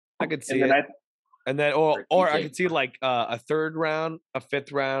I could And see then it. And then, or I TJ. could see like a third round, a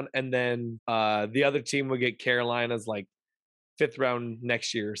fifth round, and then the other team would get Carolina's like fifth round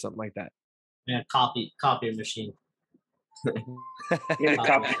next year or something like that. Yeah, copy machine. yeah,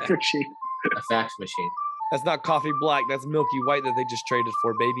 Copy copy machine. machine. A fax machine. That's not coffee black. That's Milky White that they just traded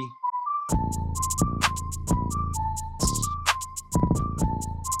for, baby.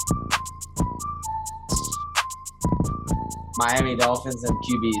 Miami Dolphins and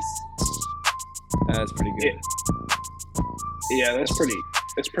QBs. That's pretty good. Yeah, that's pretty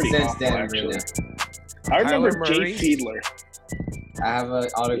Since awful, Dan actually. Marino. I remember Kyler Jay Murray? Fiedler, I have an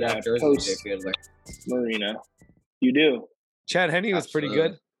autographed Yeah, jersey of post- Jay Fiedler. Marino. You do? Chad Henne was pretty Absolutely.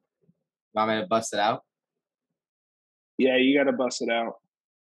 good. Want me to bust it out? Yeah, you got to bust it out.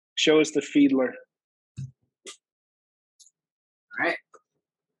 Show us the Fiedler. All right.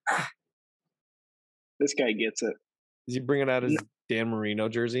 This guy gets it. Is he bringing out his Dan Marino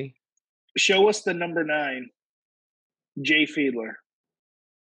jersey? Show us the number 9, Jay Fiedler.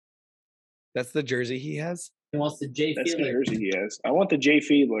 That's the jersey he has? He wants the J That's the Fiedler. jersey he has. I want the Jay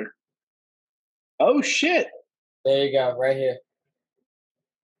Fiedler. Oh, shit. There you go, right here.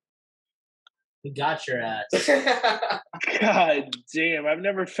 He got your ass. God damn. I've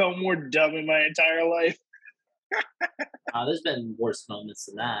never felt more dumb in my entire life. There's been worse moments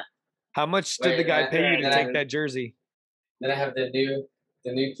than that. How much did Wait, the guy that- pay you to that- take that jersey? Then I have the new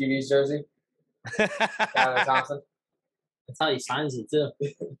QB's jersey. Tyler Thompson. That's how he signs it too.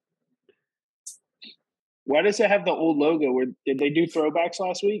 Why does it have the old logo? Did they do throwbacks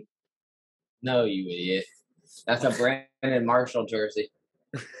last week? No, you idiot. That's a Brandon Marshall jersey.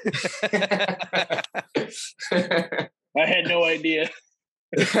 I had no idea.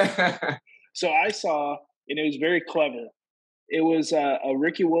 So I saw, and it was very clever. It was a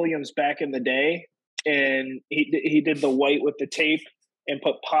Ricky Williams back in the day, and he did the white with the tape and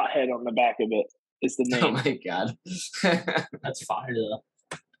put Pothead on the back of it. Is the name? Oh my god. That's fire though.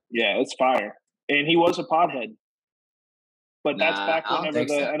 Yeah, it's fire. And he was a pothead. But that's Nah, back I don't whenever the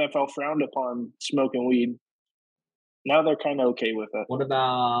think so. NFL frowned upon smoking weed. Now they're kind of okay with it. What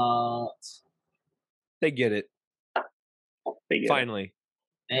about They get it. They get Finally.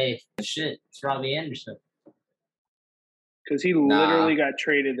 hey shit? It's Robbie Anderson. because he Nah. literally got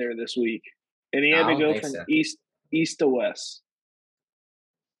traded there this week, and he I had to don't go think from so. east to west.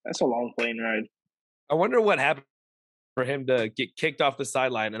 That's a long plane ride. I wonder what happened for him to get kicked off the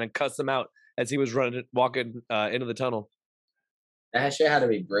sideline and then cuss him out as he was walking into the tunnel. That shit had to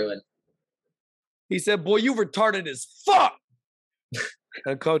be brewing. He said, "Boy, you retarded as fuck."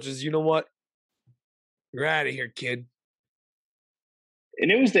 And coaches, you know what? You're out of here, kid.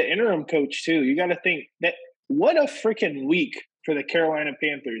 And it was the interim coach too. You got to think that what a freaking week for the Carolina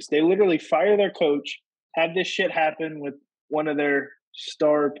Panthers. They literally fire their coach, have this shit happen with one of their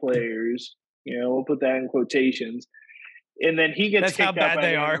star players. You know, we'll put that in quotations. And then he gets That's how kicked out bad by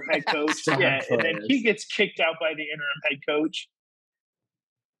they the are. interim head coach. Star Yeah, and then he players. gets kicked out by the interim head coach.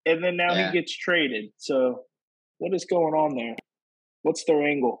 And then now Yeah. he gets traded. So what is going on there? What's their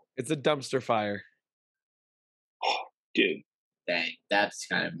angle? It's a dumpster fire. Dude. Dang, that's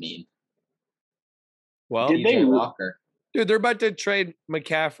kind of mean. Well, Did they- DJ Walker. dude, they're about to trade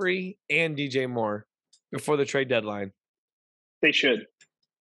McCaffrey and DJ Moore before the trade deadline. They should.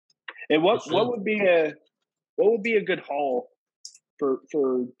 And what would be a good haul for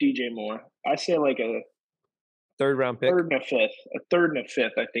DJ Moore? I say like a Third round pick. third and a fifth. A third and a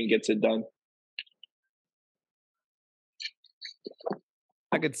fifth, I think, gets it done.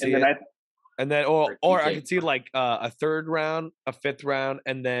 I could see And it. then And then, or I DJ could see like a third round, a fifth round,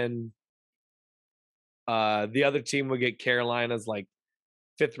 and then the other team would get Carolina's like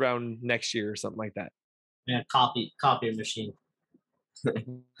fifth round next year or something like that. Yeah, copy machine.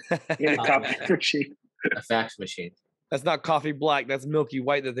 yeah, Copy copy that. machine. A fax machine. That's not coffee black. That's Milky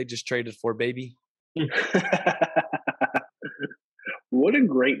White that they just traded for, baby. What a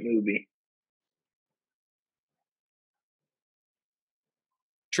great movie.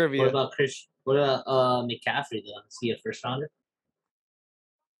 Trivia. What about McCaffrey though? Is he a first rounder?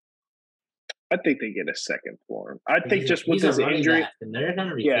 I think they get a second for him. I think just with He's a his running injury, back, and they're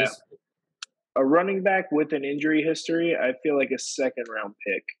gonna Yeah. replace him. a running back with an injury history, I feel like a second round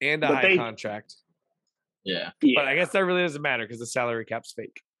pick. And a But high they- contract. Yeah. Yeah, But I guess that really doesn't matter because the salary cap's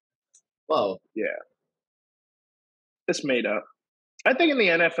fake. Whoa. it's made up. I think in the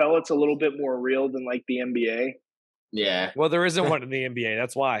NFL, it's a little bit more real than like the NBA. Yeah. Well, there isn't one in the NBA.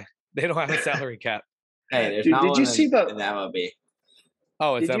 That's why. They don't have a salary cap. Hey, there's Dude, not did one you see in the- MLB.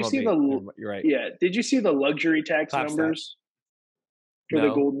 Oh, it's Did you MLB. see the- You're right. Yeah. Did you see the luxury tax Top stat. numbers for the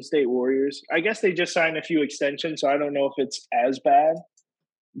No. Golden State Warriors? I guess they just signed a few extensions, so I don't know if it's as bad.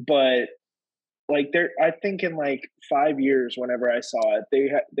 but like I think in like 5 years, whenever I saw it,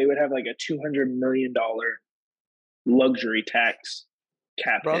 they would have like a $200 million luxury tax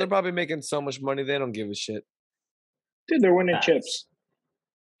cap Bro, they're hit. probably making so much money they don't give a shit. Dude, they're winning Facts. chips.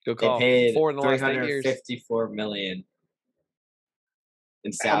 Good They call. paid 4 in the last 8 years. $354 million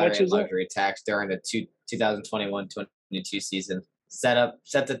in How much salary and is it? luxury tax during the 2021-22 season. Set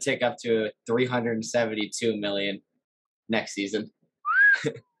to tick up to $372 million next season.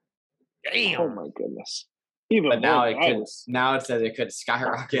 Damn. Oh my goodness! Even But now more it than I could. was. Now it says it could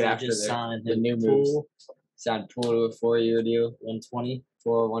skyrocket They after just signed the him new moves. Poole, Signed Poole to a 4-year deal 120.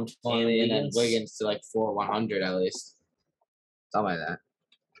 for 120, and then Wiggins. Wiggins to like 100 at least, something like that.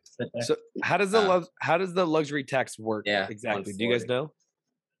 Right there. So how does the luxury tax work Yeah, exactly? Do you guys 140. know?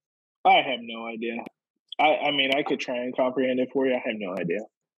 I have no idea. I mean, I could try and comprehend it for you. I have no idea.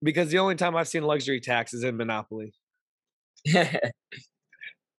 Because the only time I've seen luxury tax is in Monopoly.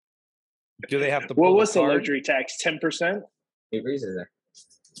 Do they have to What pull was the card? luxury tax? 10%? It raises there.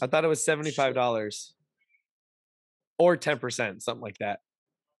 I thought it was $75 or 10%, something like that.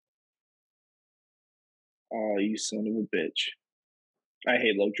 Oh, you son of a bitch! I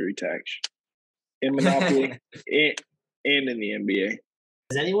hate luxury tax in Monopoly and in the NBA.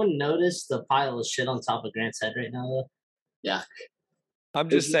 Has anyone noticed the pile of shit on top of Grant's head right now, though? Yeah. I'm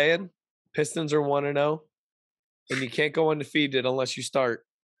just saying, Pistons are 1-0, and you can't go undefeated unless you start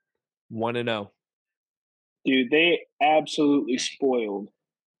 1-0. Dude, they absolutely spoiled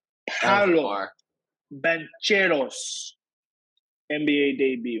That was a Paolo bar. Banchero's NBA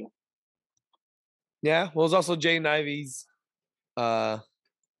debut. Yeah, well, it was also Jay Ivy's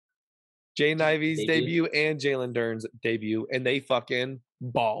debut and Jalen Duren's debut, and they fucking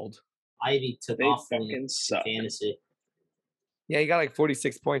balled. Ivy took They off fucking in suck. fantasy. Yeah, he got like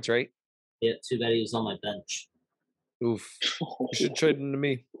 46 points, right? Yeah, too bad he was on my bench. Oof. You should trade him to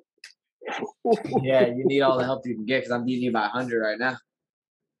me. Yeah, you need all the help you can get because I'm beating you by 100 right now.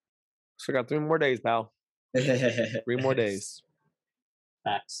 So I got 3 more days, pal. 3 more days.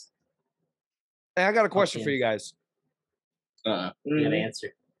 Facts. Hey, I got a question Okay. for you guys. You gotta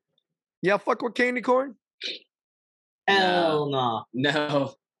answer. Yeah, fuck with candy corn? Hell no.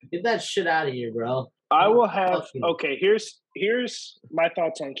 No. Get that shit out of here, bro. I will have Fucking- okay. Here's my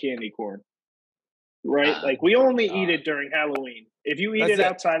thoughts on candy corn. Right, like we only eat it during Halloween. If you eat That's it it.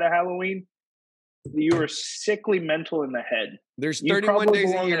 outside of Halloween, you are sickly mental in the head. There's You 31 probably days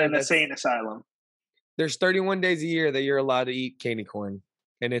a belong in year. an insane asylum. There's 31 days a year that you're allowed to eat candy corn,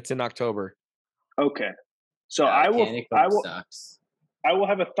 and it's in October. Okay, so Yeah, I will candy corn sucks. I will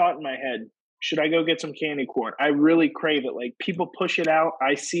have a thought in my head. Should I go get some candy corn? I really crave it. Like people push it out.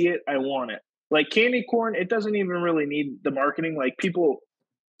 I see it. I want it. Like candy corn, it doesn't even really need the marketing. Like people,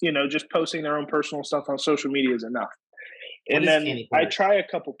 just posting their own personal stuff on social media is enough. What And is then candy corn? I try a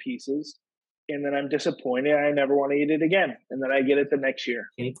couple pieces, and then I'm disappointed. I never want to eat it again. And then I get it the next year.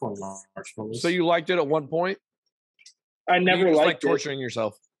 Candy corn marshmallows. So you liked it at one point? I Or you never just like liked it. torturing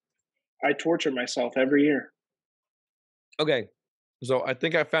yourself. I torture myself every year. Okay, so I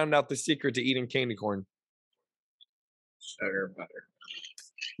think I found out the secret to eating candy corn. Sugar, butter.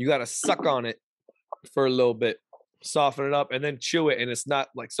 You got to suck on it for a little bit, soften it up, and then chew it, and it's not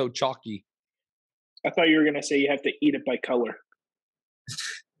like so chalky. I thought you were going to say you have to eat it by color.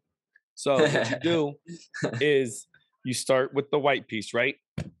 So what you do is you start with the white piece, right?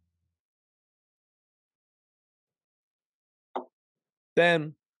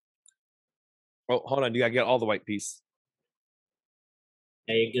 Then, oh, hold on, you gotta get all the white piece.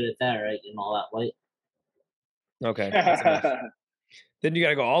 Yeah, you're good at that, right? Getting all that white. Okay, that's enough. Then you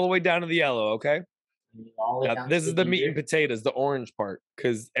gotta go all the way down to the yellow. Okay. All the way Now, down this to is the meat ginger. and potatoes, the orange part,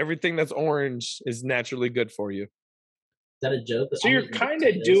 because everything that's orange is naturally good for you. Is that a joke? So I'm you're eating kind of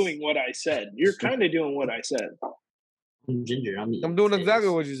potatoes. doing what I said. You're kind of doing what I said. I'm ginger. I'm eating I'm doing exactly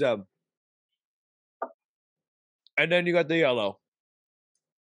potatoes. what you said. And then you got the yellow.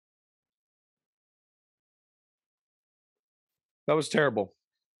 That was terrible.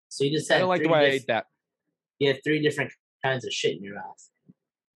 So you just I had don't like the three way I diff- ate that. You had 3 different kinds of shit in your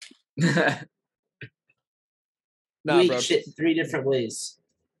mouth. Nah, you bro. eat shit 3 different ways.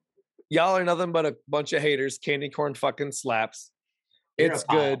 Y'all are nothing but a bunch of haters. Candy corn fucking slaps. You're It's a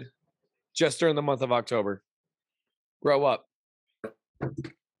pile. good just during the month of October. Grow up. Never.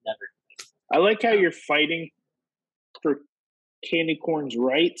 I like how you're fighting for candy corn's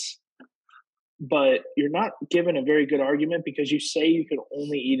rights, but you're not given a very good argument because you say you can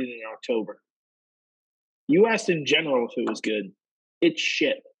only eat it in October. You asked in general if it was good. It's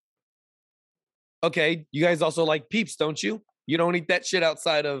shit. Okay, you guys also like Peeps, don't you? You don't eat that shit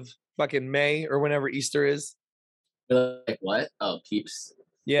outside of fucking May or whenever Easter is. Like what? Oh, Peeps.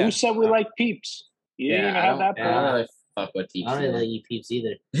 Yeah. Who said we like Peeps? You didn't even I have don't, that I don't poll? really fuck with Peeps. I don't really either. like you peeps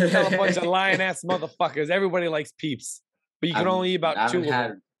either. Y'all a bunch of lying ass motherfuckers. Everybody likes Peeps, but you can only eat about I 2 haven't of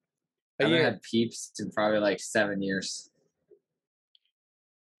had, them I a haven't year. had Peeps in probably like 7 years.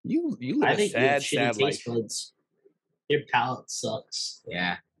 You I live a think you have sad, shitty sad life. taste buds. Your palate sucks.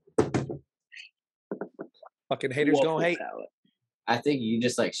 Yeah, Fucking haters Waffle gonna hate. palate. I think you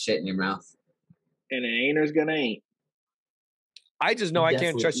just like shit in your mouth. And an ain'ter's gonna ain't. I just know I can't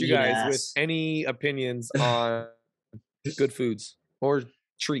Definitely trust you eat guys with ass. any opinions on good foods or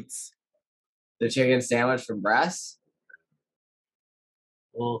treats. The chicken sandwich from Brass.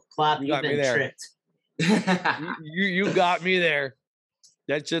 Well, Clap, You you've got me been there. tricked. You got me there.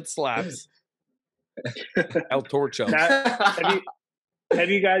 That shit slaps. El Torcho. Now, have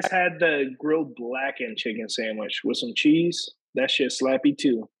you guys had the grilled blackened chicken sandwich with some cheese? That shit slappy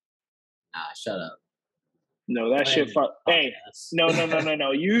too. Shut up. No, that shit. Hey, Podcast.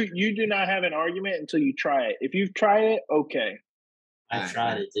 no. You do not have an argument until you try it. If you've tried it, okay. I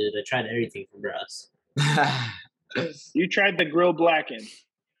tried it, dude. I tried everything from Brass. You tried the grilled blackened.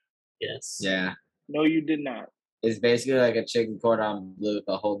 Yes. Yeah, No, you did not. it's basically like a chicken cordon bleu,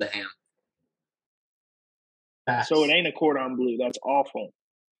 but hold the ham. Facts. So it ain't a cordon bleu. That's awful.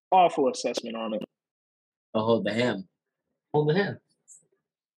 Awful assessment on it. But hold the ham. Hold the hand.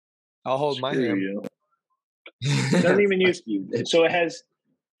 I'll hold my Screw ham. you. Doesn't even use. So it has.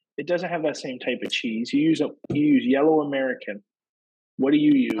 It doesn't have that same type of cheese. You use yellow American. What do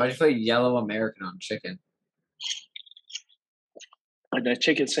you use? Why'd you put yellow American on chicken? Like a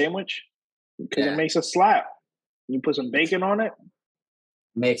chicken sandwich? Because Yeah. it makes a slap. You put some bacon on it.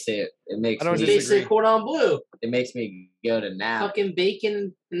 It makes I don't me, disagree. Basically, cordon bleu. it makes me go to nap. Fucking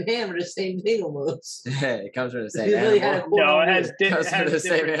bacon and ham are the same thing almost. It comes from the same You really had animal. a No, it bleu. has, Comes from the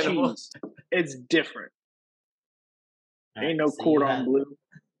same different animal. cheese. It's different. Ain't no So you cordon had- bleu.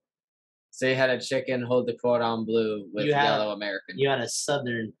 So you had a chicken hold the cordon bleu with You had- yellow American. You had a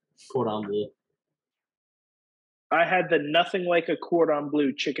southern cordon bleu. I had the nothing like a cordon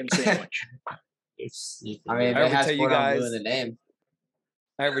bleu chicken sandwich. You're stupid. I mean, I it ever has tell you cordon bleu guys- in the name.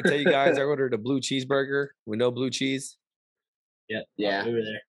 I ever tell you guys I ordered a blue cheeseburger with no blue cheese? Yep. Yeah. We were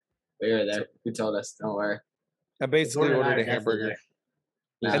there. We were there. You told us. Don't worry. I basically Jordan and I ordered are a definitely hamburger. there.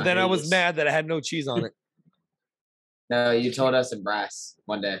 It was And in then I was Vegas. mad that I had no cheese on it. No, you told us in Brass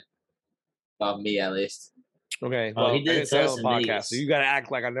one day. Well, me at least. Okay. Oh, Well, he did I didn't say tell it us on in the podcast, Vegas. so you got to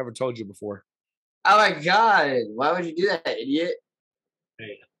act like I never told you before. Oh my god! Why would you do that, idiot? There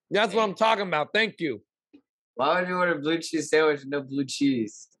you go. That's what I'm talking about. Thank you. Why would you order blue cheese sandwich with no blue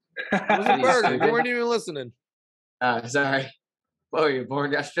cheese? It was a Are you burger. You stupid? weren't even listening. Sorry. What, were you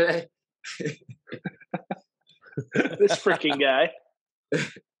born yesterday? This freaking guy.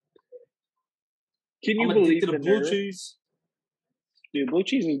 Can you I'm believe addicted the to blue nerve? cheese. Dude, blue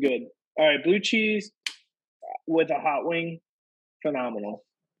cheese is good. All right, blue cheese with a hot wing, phenomenal.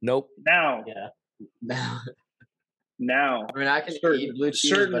 Nope. Now, Yeah. No. now, I mean, I can Certain- eat blue cheese,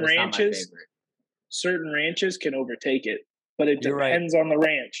 certain but it's not my ranches- favorite. certain ranches can overtake it, but it You're right. depends on the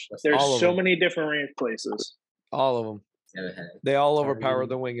ranch. There's All of so them. many different ranch places. All of them. Never had it. They all Sorry, overpower dude.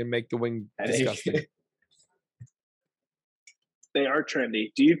 the wing and make the wing Headache. disgusting. They are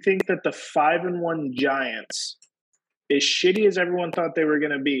trendy. Do you think that the 5-1 Giants, as shitty as everyone thought they were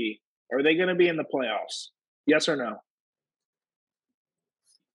going to be, are they going to be in the playoffs? Yes or no?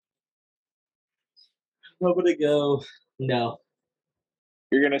 I'm gonna go. No.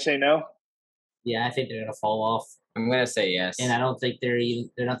 You're going to say no? Yeah, I think they're gonna fall off, I'm gonna say yes. and I don't think they're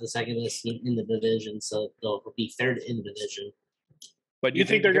not the second best team in the division, so they'll be third in the division. But You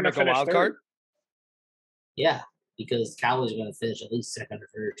think they're going gonna to make a finish wild third? card? Yeah, because Cowboys are gonna finish at least second or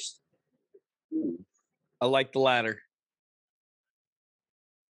first. I like the latter.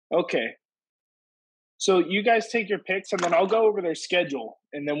 Okay. So you guys take your picks, and then I'll go over their schedule,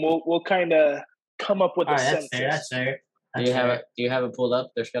 and then we'll kind of come up with All a right, that's census. fair. That's fair. do you have it? Do you have it pulled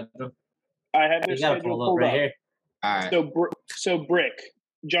up? Their schedule. I have their You got to schedule pull up pulled right up. here. All right. So Brick,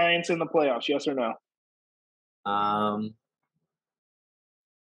 Giants in the playoffs, yes or no?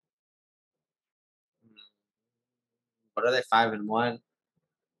 What are they? 5-1.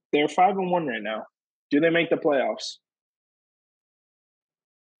 They're 5-1 right now. Do they make the playoffs?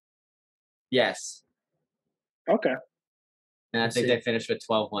 Yes. Okay. And I Let's think see. they finished with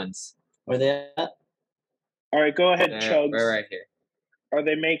 12 wins. Where they at? All right, go ahead, Chugs. We're right here. Are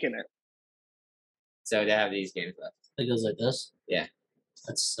they making it? So they have these games left. It goes like this. Yeah.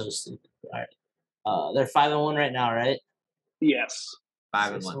 That's so stupid. All right. They're 5-1 right now, right? Yes.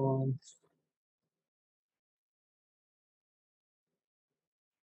 5-1. 6-1.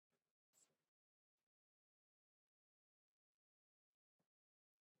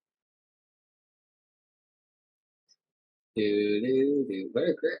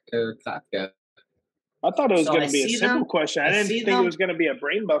 Where Clap go? I thought it was So going I to be a see simple them- question. I I didn't see think it them- was going to be a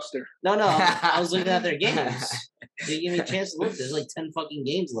brain buster. No, I was looking at their games. They gave me a chance to look. There's like 10 fucking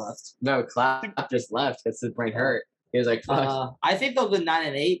games left. No, Clap just left because his brain hurt. He was like, "Fuck." I think they'll go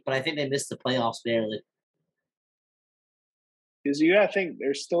 9-8, but I think they missed the playoffs barely. Because you got to think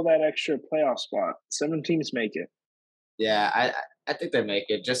there's still that extra playoff spot. 7 teams make it. Yeah, I think they make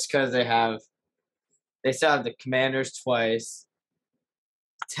it just because they still have the Commanders twice,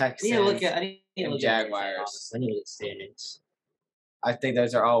 I Texans. need to look at. I need to and look at everything, Jaguars. honestly. I need to look at standings. I think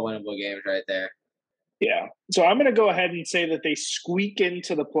those are all winnable games right there. Yeah. So I'm going to go ahead and say that they squeak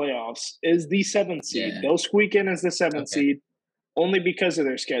into the playoffs as the 7th seed. Yeah. They'll squeak in as the 7th Okay. seed only because of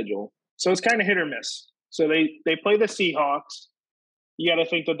their schedule. So it's kind of hit or miss. So they play the Seahawks. You got to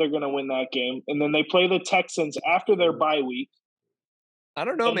think that they're going to win that game. And then they play the Texans after their bye week. I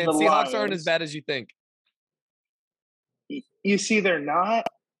don't know, And man. the Seahawks aren't Lions. as bad as you think. You see, they're not.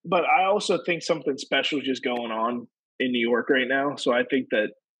 But I also think something special is just going on in New York right now. So I think that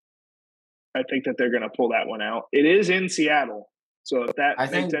they're going to pull that one out. It is in Seattle. So if that I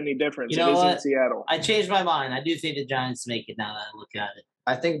makes think- any difference, You it know is in what? Seattle. I changed my mind. I do think the Giants make it now that I look at it.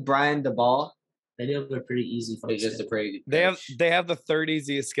 I think Brian DeBall They do have a pretty easy fucking is just a schedule. pretty good They have coach. they have the third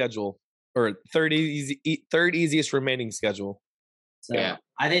easiest schedule, or third easiest remaining schedule. So Yeah.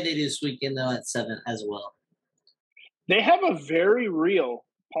 I think they do squeak in though at 7 as well. They have a very real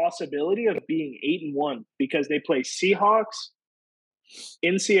possibility of being 8-1 because they play Seahawks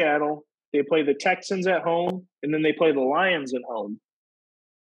in Seattle, they play the Texans at home, and then they play the Lions at home.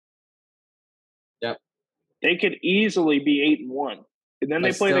 Yep. They could easily be 8-1. And then they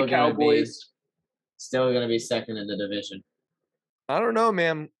But play the still gonna be- Cowboys. Still going to be second in the division. I don't know,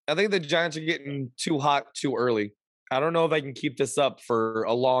 man. I think the Giants are getting too hot too early. I don't know if I can keep this up for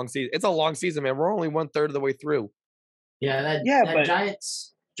a long season. It's a long season, man. We're only 1/3 of the way through. Yeah, that but-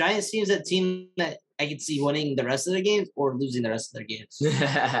 Giants seems a team that I could see winning the rest of their games or losing the rest of their games.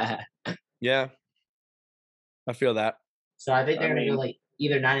 Yeah, I feel that. So I think I they're gonna mean- go like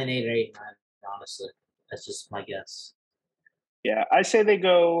either 9-8 or 8-9. Honestly, that's just my guess. Yeah, I say they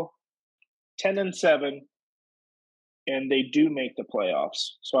go 10-7, and they do make the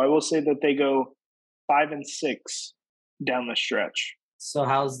playoffs. So I will say that they go 5-6 down the stretch. So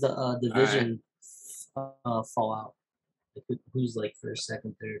how's the division fallout? Like, who's like first,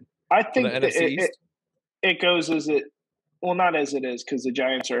 second, third? I For think the that NFC East? it goes as it, well, not as it is because the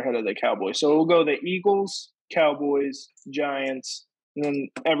Giants are ahead of the Cowboys. So we'll go the Eagles, Cowboys, Giants, and then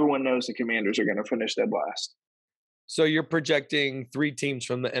everyone knows the Commanders are going to finish dead last. So you're projecting 3 teams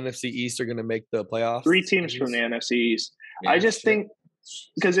from the NFC East are going to make the playoffs. 3 teams from the NFC East. Yeah, I just sure. think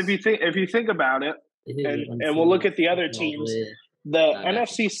because if you think about it, and we'll look at the other teams. The Not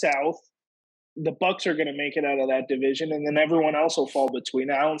NFC South, the Bucks are going to make it out of that division, and then everyone else will fall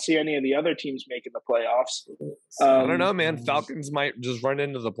between. I don't see any of the other teams making the playoffs. I don't know, man. Falcons might just run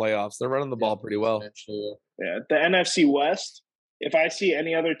into the playoffs. They're running the ball pretty well. Yeah, the NFC West. If I see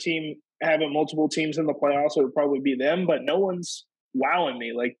any other team having multiple teams in the playoffs, it would probably be them. But no one's wowing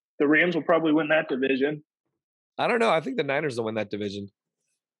me. Like the Rams will probably win that division. I don't know. I think the Niners will win that division.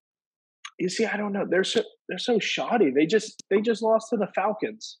 You see, I don't know. They're so shoddy. They just lost to the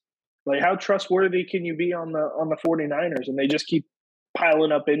Falcons. Like how trustworthy can you be on the 49ers? And they just keep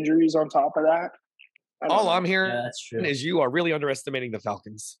piling up injuries on top of that. I don't All know. I'm hearing Yeah, that's true. is you are really underestimating the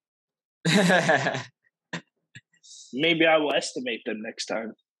Falcons. Maybe I will estimate them next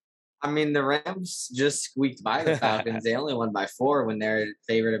time. I mean, the Rams just squeaked by the Falcons. They only won by 4 when they're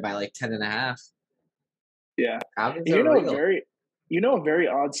favored by like 10.5. Yeah. Falcons You are know, real. a very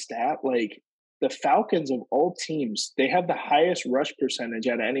odd stat. Like the Falcons of all teams, they have the highest rush percentage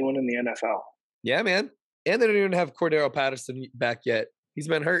out of anyone in the NFL. Yeah, man. And they don't even have Cordero Patterson back yet. He's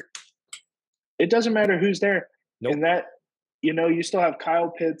been hurt. It doesn't matter who's there. Nope. And that, you still have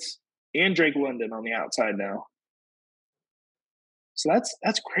Kyle Pitts and Drake London on the outside now. So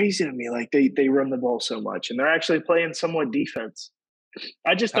that's crazy to me. Like they run the ball so much, and they're actually playing somewhat defense.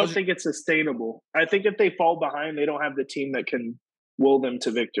 I just don't think it's sustainable. I think if they fall behind, they don't have the team that can will them to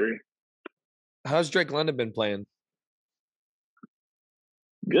victory. How's Drake London been playing?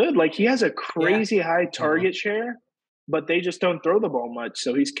 Good. Like he has a crazy high target share, but they just don't throw the ball much,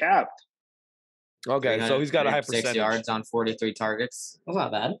 so he's capped. Okay, so he's got a high 6 percentage. yards on 43 targets. That's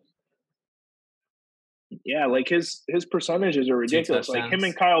not bad. Yeah, like his percentages are ridiculous. Like him touchdowns.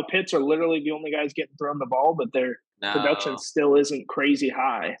 and Kyle Pitts are literally the only guys getting thrown the ball, but their No. production still isn't crazy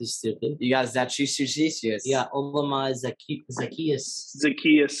high. He's stupid. You got Zacchaeus. Yeah, Olamide Zacchaeus.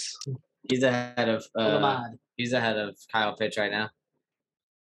 Zacchaeus. He's ahead of Olamide. he's ahead of Kyle Pitts right now.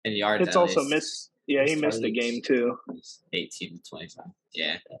 In yards. Pitts at also least. Yeah, he His missed the targets. game too. 18 to 25.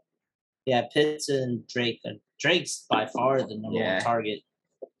 Yeah. Yeah, Pitts and Drake. Drake's by far the number Yeah. one target.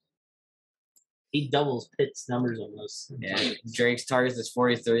 He doubles Pitts' numbers almost. Yeah. Drake's targets is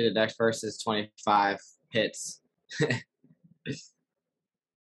 43. The next person is 25. Hits.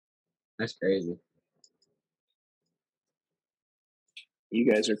 That's crazy. You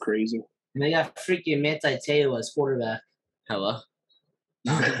guys are crazy. And they got freaking Manti Te'o as quarterback. Hello.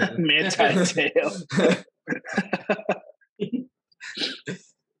 Manti tail.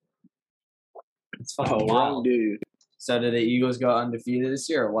 It's fucking Oh, wrong wild. dude. So did the Eagles go undefeated this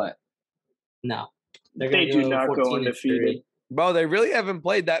year or what? No. They're They gonna do not go 14 and undefeated. 3. Bro, they really haven't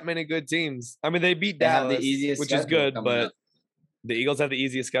played that many good teams. I mean, they beat They have the Dallas, easiest which is schedule good, coming but up. the Eagles have the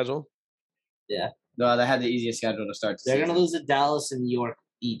easiest schedule. No, they had the easiest schedule to start the They're season. gonna lose to Dallas and New York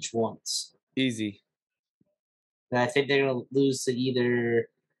each once. Easy. And I think they're gonna lose to either.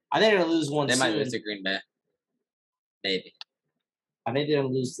 I think they're gonna lose one They might soon. lose to Green Bay. Maybe. I think they're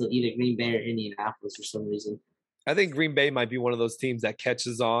gonna lose to either Green Bay or Indianapolis for some reason. I think Green Bay might be one of those teams that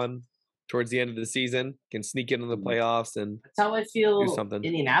catches on towards the end of the season, can sneak into the playoffs, and That's how I feel. Do something.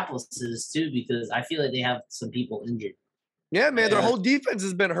 Indianapolis is too, because I feel like they have some people injured. yeah, man, their Yeah. whole defense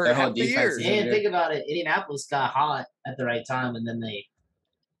has been hurt Their whole half the defense year. is- And think about it, Indianapolis got hot at the right time, and then they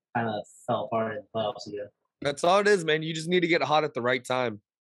kind of fell apart in the playoffs again. That's all it is, man. You just need to get hot at the right time.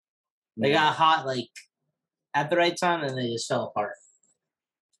 They got hot like at the right time, and they just fell apart.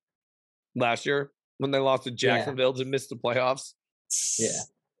 Last year, when they lost to Jacksonville to miss the playoffs. Yeah,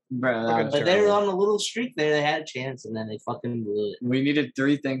 Bro, Fucking but they were terrible. on a little streak there. They had a chance, and then they fucking blew it. we needed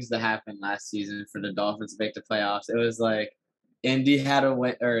 3 things to happen last season for the Dolphins to make the playoffs. It was like Indy had to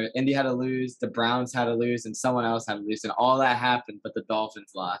win, or Indy had to lose, the Browns had to lose, and someone else had to lose, and all that happened, but the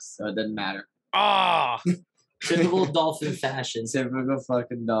Dolphins lost, so it didn't matter. Ah, Typical Dolphin fashion. Typical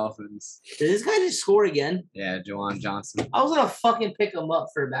fucking Dolphins. Did this guy just score again? Yeah, Juwan Johnson. I was gonna fucking pick him up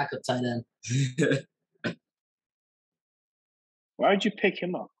for a backup tight end. Why would you pick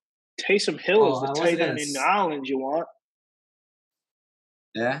him up? Taysom Hill Oh, is I the wasn't tight gonna end in s- Ireland you want.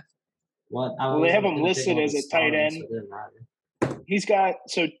 Yeah. What? Well, they have him listed as a tight end. He's got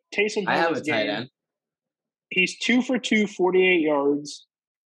so Taysom I Hill have a is tight getting- end. He's 2 for 2, 48 yards.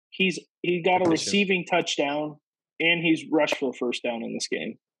 He got a Efficient. receiving touchdown, and he's rushed for a first down in this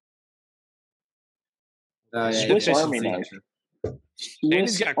game. Oh, yeah, Swiss efficiency. Army knife. and he's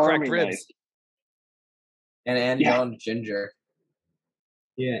Swiss got cracked Army ribs. knife. And Andy Yeah. Dalton Ginger.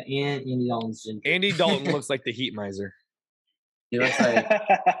 Yeah, and Andy Dalton's ginger. Andy Dalton looks like the Heat miser. He looks like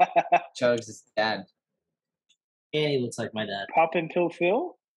Chugs' dad. And he looks like my dad. Pop and pill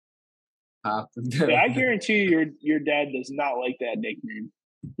Phil. Pop. Yeah, I guarantee you your dad does not like that nickname.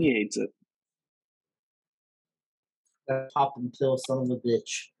 He hates it. Pop and pill, son of a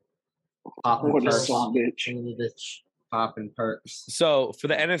bitch. Pop and What a perks. son of a bitch. Son of a bitch. Pop and perks. So for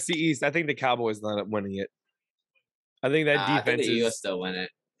the NFC East, I think the Cowboys end up winning it. I think that I think defense the Eagles is. still win it.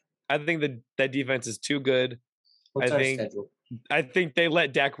 I think that defense is too good. What's I our think- schedule? I think they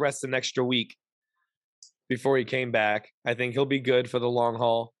let Dak rest an extra week before he came back. I think he'll be good for the long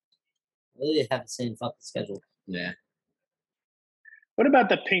haul. They have the same fucking schedule. Yeah. What about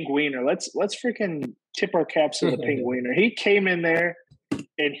the pink wiener? Let's freaking tip our caps to the pink wiener. He came in there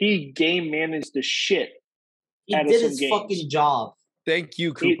and he game managed the shit. He Out of did some his games. fucking job. Thank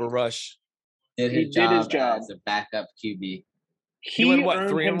you, Cooper Rush. Did He his did his job job. as a backup QB. He went, what, earned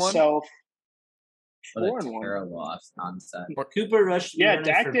 3-1? himself What a 4-1. terrible off onside. Cooper Rush. Yeah, running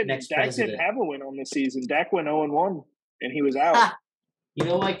Dak for didn't. next Dak president. didn't have a win on this season. Dak went 0-1, and he was out. Ha! You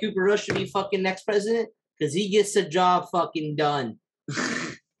know why Cooper Rush should be fucking next president? Because he gets the job fucking done.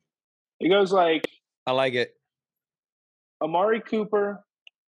 He goes like I like it. Amari Cooper,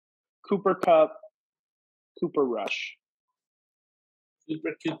 Cooper Cup, Cooper Rush.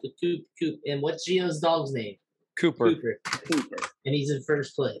 Cooper. And what's Gio's dog's name? Cooper. Cooper. And he's in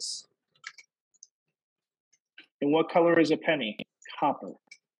first place. And what color is a penny? Copper.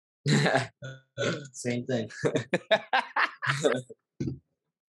 Same thing.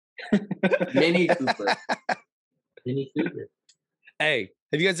 Mini Cooper. Vinny Cooper. Hey,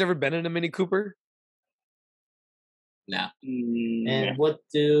 have you guys ever been in a Mini Cooper? No. And what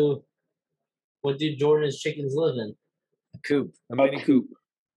do Jordan's chickens live in? Coop. A Mini Coop.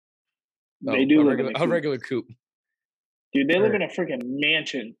 They do a live in regular, a a coop. regular coop. Dude, they live Or- in a freaking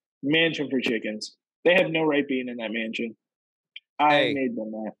mansion. Mansion for chickens. They have no right being in that mansion. I Hey. made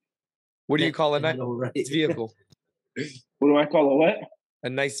them that. What do you call a nice No, right. vehicle? What do I call a what? A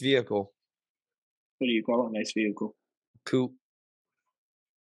nice vehicle. What do you call a nice vehicle? Coop.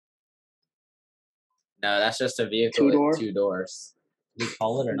 No, that's just a vehicle Two-door? with 2 doors. You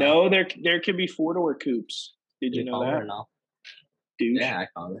call it or not? No, there can be 4-door coupes. Did you know call it that? or not? Douche. Yeah, I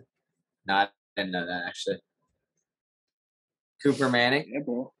called it. No, I didn't know that actually. Cooper Manning. Yeah,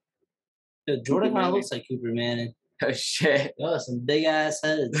 bro. Dude, Jordan kind of looks like Cooper Manning. Oh shit. Oh, some big ass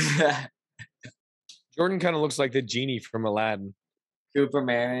heads. Jordan kind of looks like the genie from Aladdin. Cooper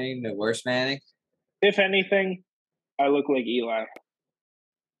Manning, the worst Manning. If anything, I look like Eli.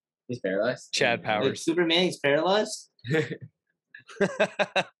 He's paralyzed. Chad Dude, Powers. Cooper Manning's paralyzed.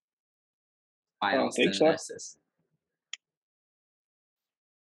 I don't think so. stenosis.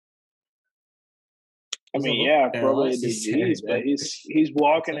 I Doesn't mean, look yeah, probably a paralyzed. disease, but he's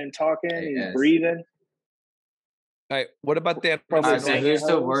walking and talking, I he's guess. breathing. All right, what about that? Probably All right, so singing who's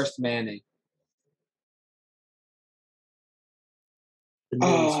the hoes. worst Manning? The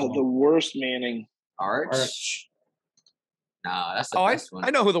newest Oh, one. the worst Manning. Arch? Arch. No, that's the Oh, best one.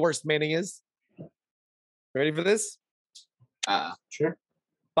 I know who the worst Manning is. Ready for this? Sure.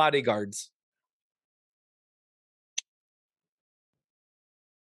 Bodyguards.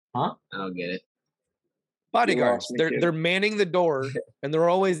 I don't get it. Bodyguards. lost me, too. They're manning the door, and they're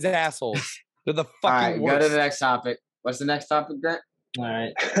always assholes. They're the All fucking right, go to worst. the next topic. What's the next topic, Grant? All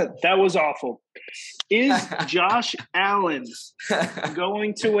right. That was awful. Is Josh Allen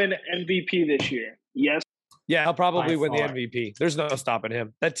going to win MVP this year? Yes. Yeah, he'll probably By win the far. MVP. There's no stopping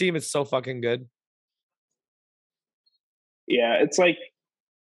him. That team is so fucking good. Yeah, it's like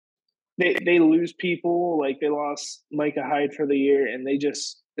they lose people. Like they lost Micah Hyde for the year, and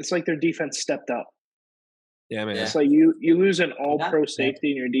it's like their defense stepped up. Yeah, man. Yeah. It's like you lose an all pro Yeah.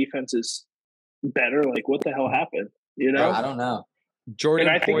 safety and your defense is better. Like what the hell happened? You Bro, know? I don't know. Jordan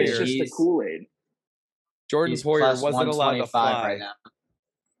And I think it's Poyer. just the He's- Kool-Aid. Jordan He's Poyer plus wasn't allowed to 125 fly. right now.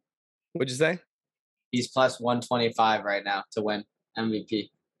 What'd you say? He's plus 125 right now to win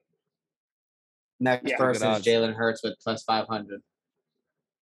MVP. Next Yeah. person is Good odds. Jalen Hurts with plus 500.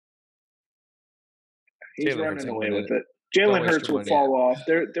 He's Jalen Hurts running ain't away winning with it. it. Jalen waste Hurts your will money. fall off.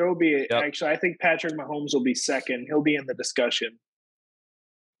 There will be Yep. actually. I think Patrick Mahomes will be second. He'll be in the discussion.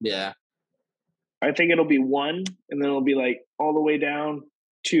 Yeah. I think it'll be 1, and then it'll be like all the way down.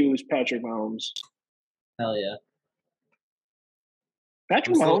 2 is Patrick Mahomes. Hell yeah.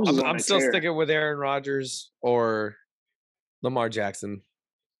 Patrick Mahomes is on I'm a still tear. sticking with Aaron Rodgers or Lamar Jackson.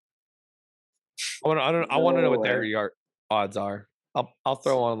 I want to know what their odds are. I'll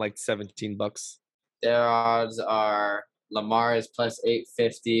throw on like $17. Their odds are Lamar is plus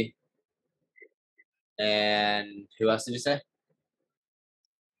 850. And who else did you say?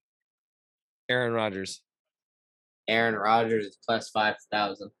 Aaron Rodgers. Aaron Rodgers is plus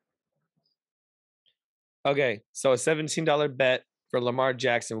 5,000. Okay, so a $17 bet for Lamar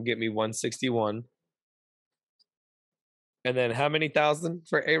Jackson will get me 161. And then how many thousand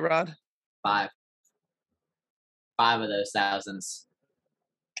for A-Rod? 5. 5 of those thousands.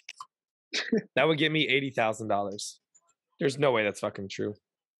 That would get me $80,000. There's no way that's fucking true.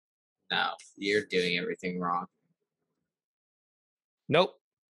 No, you're doing everything wrong. Nope.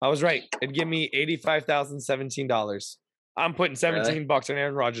 I was right. It'd give me $85,017. I'm putting 17 bucks on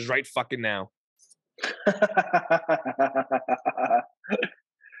Aaron Rodgers right fucking now.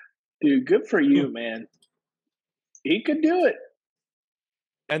 Dude, good for you, man. He could do it.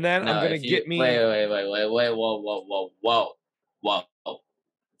 And then I'm gonna if you- get me Wait, whoa.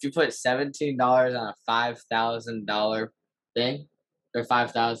 If you put $17 on a $5,000 thing, or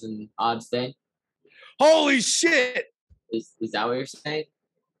 5,000 odds thing, holy shit! is that what you're saying?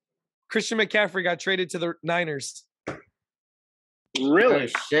 Christian McCaffrey got traded to the Niners. Really?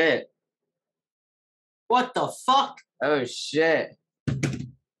 Oh shit! What the fuck? Oh shit!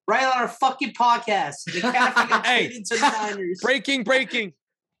 Right on our fucking podcast. McCaffrey got Hey. traded to the Niners. Breaking.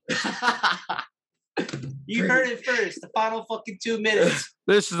 You heard it first. The final fucking 2 minutes.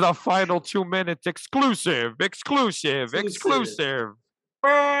 This is the final 2 minutes exclusive.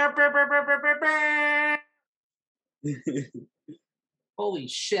 Holy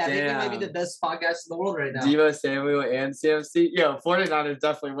shit. I think we might be the Damn. best podcast in the world right now. Devo Samuel and CMC. Yo, 49ers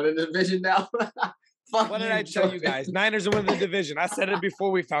definitely winning the division now. Fuck What did you, I tell you Jordan. guys? Niners are winning the division. I said it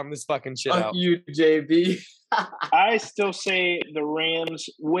before we found this fucking shit Fuck out. you, JB. I still say the Rams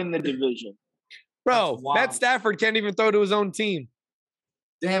win the division. Bro, That's wild. Matt Stafford can't even throw to his own team.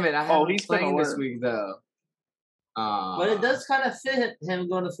 Damn it! I have him he's gonna playing this learn. week though. But it does kind of fit him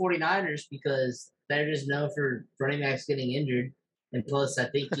going to 49ers because they're just known for running backs getting injured. And plus, I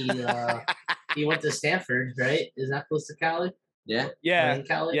think he went to Stanford, right? Isn't that close to Cali? Yeah. Yeah. In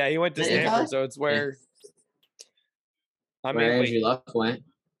Cali? Yeah, he went to Yeah. Stanford, so it's where I Where mean, Andrew Luck went.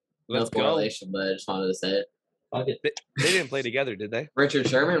 No let's go. correlation, but I just wanted to say it. Fuck it. They didn't play together, did they? Richard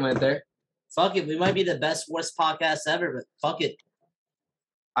Sherman went there. Fuck it. We might be the worst podcast ever, but fuck it.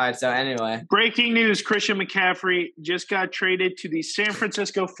 All right, so anyway. Breaking news, Christian McCaffrey just got traded to the San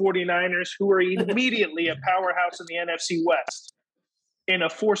Francisco 49ers, who are immediately a powerhouse in the NFC West and a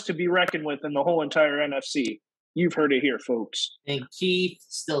force to be reckoned with in the whole entire NFC. You've heard it here, folks. And Keith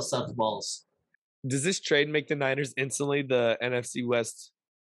still sucks balls. Does this trade make the Niners instantly the NFC West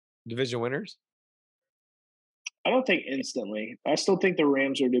division winners? I don't think instantly. I still think the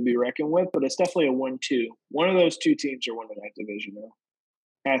Rams are to be reckoned with, but it's definitely a 1-2. One of those two teams are winning that division, though.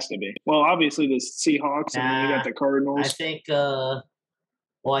 Has to be. Well, obviously the Seahawks, and then you got the Cardinals. I think.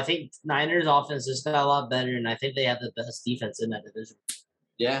 I think Niners' offense just got a lot better, and I think they have the best defense in that division.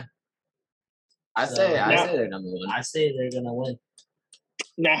 Yeah. I say they're number one. I say they're gonna win.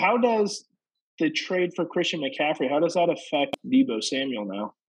 Now, how does the trade for Christian McCaffrey? How does that affect Deebo Samuel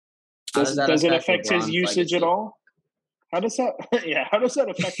now? Does it affect his usage at all? How does that? Yeah, how does that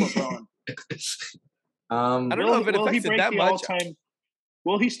affect LeBron? I don't know if it affects it that much.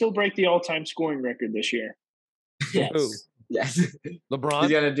 Will he still break the all-time scoring record this year? Yes. Who? Yes. LeBron?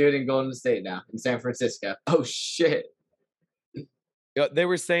 He's gonna do it in Golden State now, in San Francisco. Oh shit. Yeah, they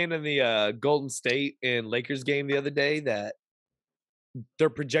were saying in the Golden State and Lakers game the other day that they're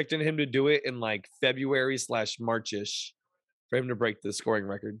projecting him to do it in like February/March-ish for him to break the scoring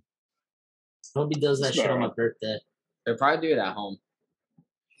record. Hope he does that shit on my birthday. They'll probably do it at home.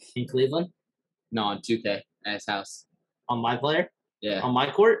 In Cleveland? No, on 2K at his house. On my player? Yeah. On my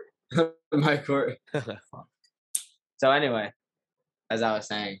court? My court. So anyway, as I was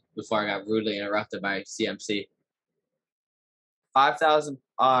saying before I got rudely interrupted by CMC, 5,000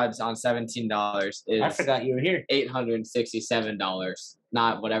 odds on $17 is. I forgot you were here. $867,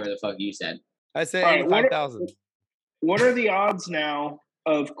 not whatever the fuck you said. I say 85,000. What are the odds now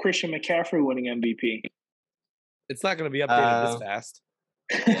of Christian McCaffrey winning MVP? It's not going to be updated this fast.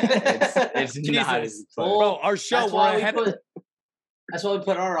 It's not as Bro, our show, we're ahead. That's why we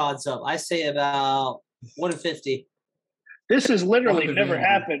put our odds up. I say about 150. This has literally never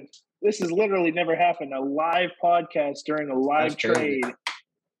happened. This has literally never happened. A live podcast during a live trade.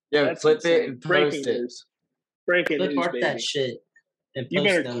 Yeah, clip it and post it. Breaking news, clip baby. that shit. And you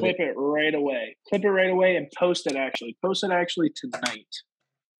better clip it right away. Clip it right away and post it actually. Post it actually tonight.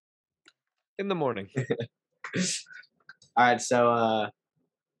 In the morning. All right, so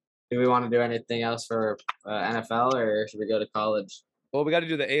do we want to do anything else for NFL, or should we go to college? Well, we got to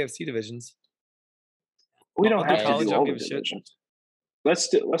do the AFC divisions. We don't have college, to do all the divisions. Let's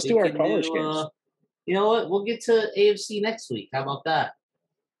do our college games. You know what? We'll get to AFC next week. How about that?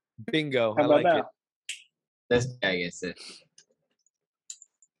 Bingo. How about that? This guy gets it.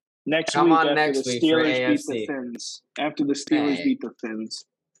 Next Come week on after next the week for Steelers beat the AFC. Fins. After the Steelers beat the Fins.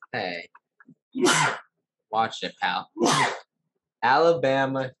 Hey. Watch it, pal.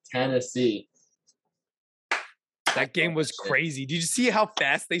 Alabama, Tennessee. That game was crazy. Did you see how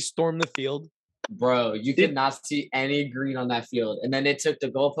fast they stormed the field? Bro, you could not see any green on that field. And then they took the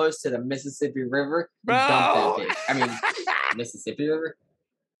goalpost to the Mississippi River and dumped that bitch. I mean, Mississippi River?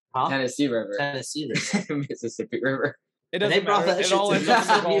 Huh? Tennessee River. Tennessee River. Mississippi River. It doesn't They brought matter. that It shit all to ends up in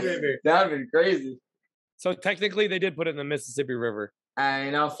the Mississippi ball. River. That would have been crazy. So technically, they did put it in the Mississippi River. I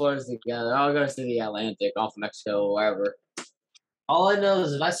mean, all flows together. I'll go to the Atlantic, off Mexico, wherever. All I know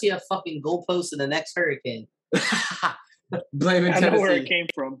is if I see a fucking goalpost in the next hurricane. Blame it I know where Tennessee. it came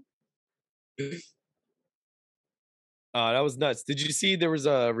from. That was nuts. Did you see there was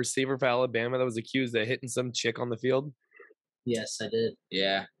a receiver for Alabama that was accused of hitting some chick on the field? Yes, I did.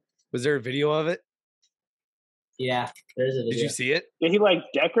 Yeah. Was there a video of it? Yeah, there's a video. Did you see it? Did he like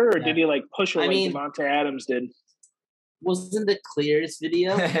Decker or Yeah. did he like push her I like mean- Devontae Adams did? Wasn't the clearest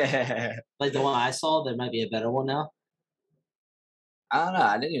video like the one I saw? There might be a better one now. I don't know.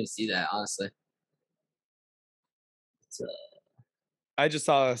 I didn't even see that, honestly. It's, I just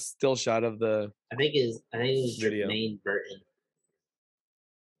saw a still shot of the. I think it was Video. Jermaine Burton.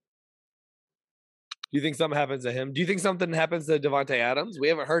 Do you think something happens to him? Do you think something happens to Devontae Adams? We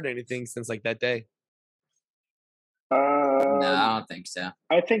haven't heard anything since like that day. No, I don't think so.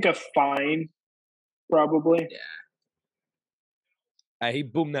 I think a fine, probably. He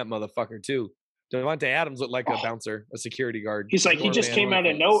boomed that motherfucker too. Devontae Adams looked like a bouncer, a security guard. He's like, he Poor just man. came out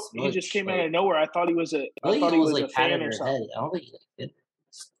of Smoked, no. He just came out of nowhere. I thought he was a. I I think thought he he was was a like patting fan or her something. head. I don't think he did.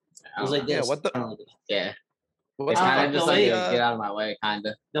 It was like Yeah, this. what the- Kinda like this. Yeah. What's It's the kind fuck of just the like, way, get out of my way, kind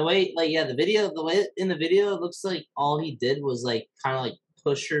of. The way, like, yeah, the way in the video, it looks like all he did was like kind of like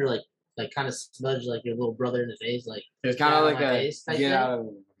push her, like kind of smudge like your little brother in the face, like It was kind Get of out like of my a face type get thing. out of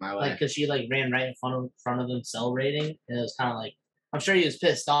my way. like because she like ran right in front of him celebrating, and it was kind of like I'm sure he was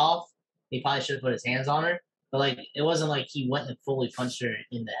pissed off. He probably should have put his hands on her, but like it wasn't like he went and fully punched her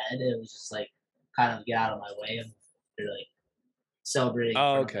in the head. It was just like kind of get out of my way, and you're like celebrating. in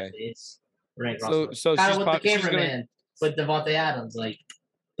Oh, front of my okay. face. Rank So Russell. Kind she's of with the she's gonna. cameraman with Devontae Adams, like.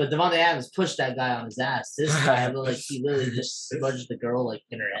 But Devontae Adams pushed that guy on his ass. This guy looked like he literally just smudged the girl like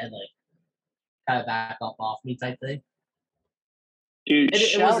in her head, like kind of back up off me type thing. Dude, It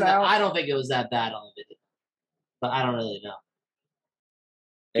shout wasn't. out. I don't think it was that bad on the video, but I don't really know.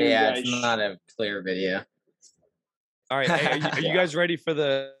 Dude, Yeah, guys, it's not a clear video. All right, hey, are you Yeah. guys ready for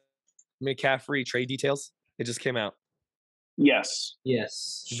the McCaffrey trade details? It just came out. Yes.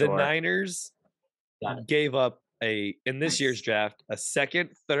 Yes. The Sure. Niners Got it. gave up in this year's draft a second,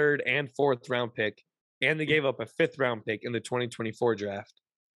 third, and fourth round pick, and they gave up a fifth round pick in the 2024 draft.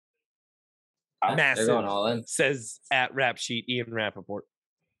 They're Massive, going all in. says at Rap Sheet Ian Rappaport.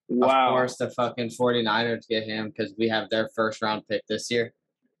 Wow. Of course, the fucking 49ers get him because we have their first round pick this year.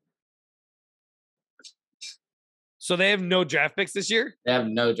 So they have no draft picks this year? They have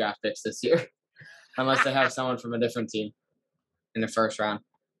no draft picks this year. Unless they have someone from a different team in the first round.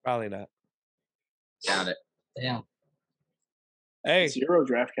 Probably not. Doubt it. Damn. Hey, 0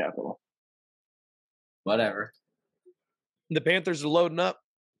 draft capital. Whatever. the Panthers are loading up.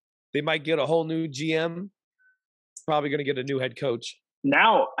 They might get a whole new GM. Probably going to get a new head coach.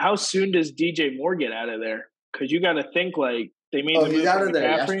 Now, how soon does DJ Moore get out of there? Because you got to think like they made Oh, the move he's out for of there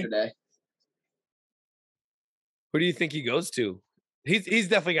McCaffrey. yesterday. Who do you think he goes to? He's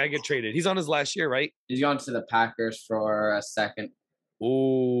definitely got to get traded. He's on his last year, right? He's going to the Packers for a second.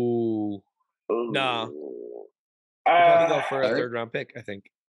 Ooh. Nah. He'll probably go for a third? third round pick, I think.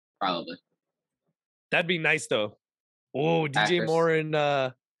 Probably. That'd be nice, though. Oh, DJ Packers. Moore and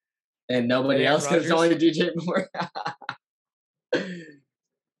And nobody Aaron else because it's Rodgers? only DJ Moore.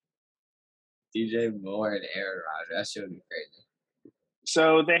 DJ Moore and Aaron Rodgers. That shit would be crazy.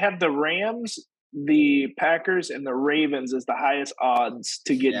 So they have the Rams, the Packers, and the Ravens as the highest odds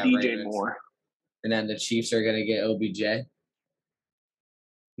to get Yeah, DJ Ravens. Moore. And then the Chiefs are going to get OBJ.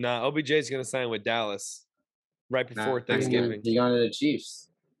 nah, OBJ's going to sign with Dallas right before Thanksgiving. He's going to the Chiefs.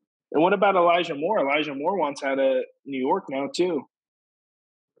 And what about Elijah Moore? Elijah Moore wants out of New York now too.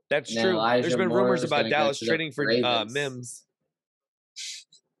 That's And then true. Elijah There's been Moore rumors is about gonna go Dallas to the trading for Ravens. Mims.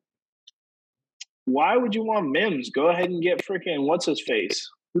 Why would you want Mims? Go ahead and get freaking what's his face?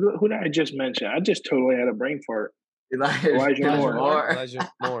 Who did I just mention? I just totally had a brain fart. Elijah Moore.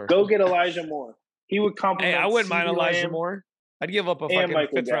 Elijah Moore. Go get Elijah Moore. He would compliment. Hey, I wouldn't mind CeeDee Elijah Lamb. Moore. I'd give up a and fucking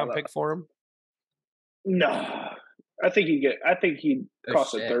Michael fifth round Gallup. pick for him. No, I think he'd Oh,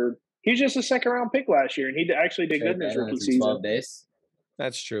 cost a shit. third. He was just a second round pick last year, and he actually did good in his rookie season. 12 days.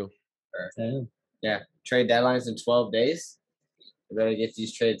 That's true. Damn. Yeah. Trade deadlines in 12 days. We better get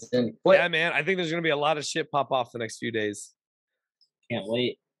these trades in quick. Yeah, man. I think there's going to be a lot of shit pop off the next few days. Can't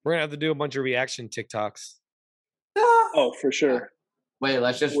wait. We're going to have to do a bunch of reaction TikToks. Oh, for sure. Wait,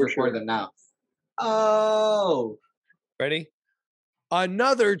 let's just For record sure. them now. Oh. Ready?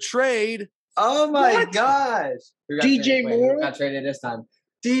 Another trade. Oh my What? gosh. Who got DJ traded? Wait, Moore? who got traded this time?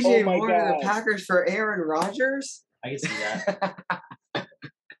 DJ Oh my Moore to gosh. the Packers for Aaron Rodgers? I can see that.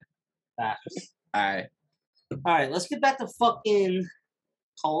 Facts. All right. All right, let's get back to fucking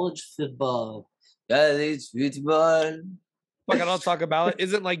college football. College football. Fucking, I'll talk about it.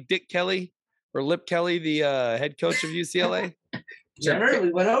 Isn't like Dick Kelly or Lip Kelly the head coach of UCLA? Remember,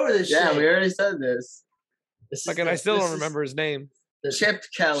 we went over this Yeah, shit. we already said this. This is Fucking, the- I still this don't is remember his name. the- Chip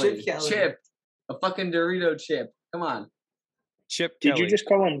Kelly. Chip Kelly. Chip. A fucking Dorito chip. Come on. Chip Did Kelly. you just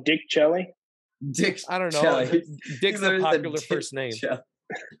call him Dick Chelly? Dick I don't know. Kelly. Dick's He a literally said popular Dick first name. Kelly.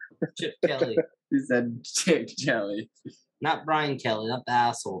 Chip Kelly. He said Dick Kelly. Not Brian Kelly, not the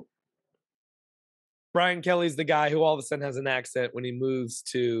asshole. Brian Kelly's the guy who all of a sudden has an accent when he moves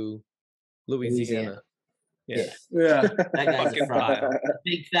to Louisiana. Yeah. Yeah. That guy's Fucking a fraud. vile.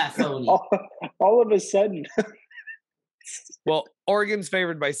 Big fat phony. all of a sudden. Well, Oregon's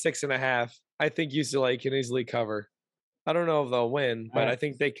favored by 6.5. I think UCLA can easily cover. I don't know if they'll win, but I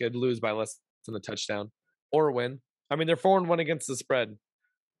think they could lose by less than a touchdown or win. I mean, they're 4-1 against the spread.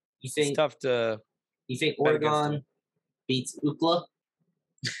 You It's think tough to. bet against Oregon them. beats UCLA?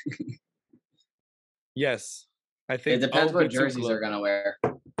 Yes, I think. It depends what beats jerseys Ookla. are going to wear.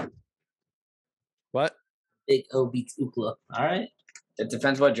 What? Big O beats UCLA. All right. It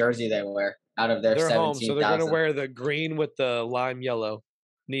depends what jersey they wear out of their They're 17,000. home, so they're going to wear the green with the lime yellow,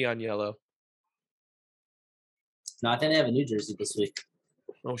 neon yellow. No, I think they have a new jersey this week.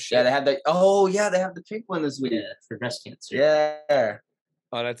 Oh shit! Yeah, they have they have the pink one this week. Yeah, for breast cancer. Yeah.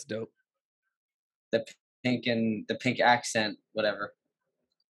 Oh, that's dope. The pink and the pink accent, whatever.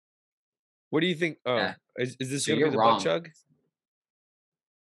 What do you think? Oh, Yeah. is this So going to be you're the wrong. butt chug?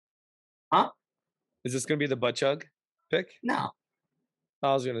 Huh? Is this going to be the butt chug pick? No.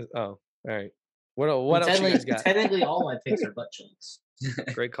 I was gonna. Oh, all right. What else you guys got? Technically, all my picks are butt chugs.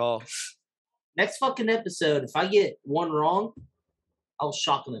 Great call. Next fucking episode, if I get one wrong, I'll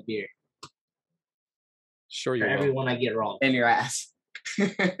shock in a beer. Sure you For will. everyone I get wrong. In your ass.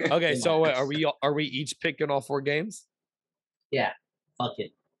 Okay, so wait, are we each picking all 4 games? Yeah. Fuck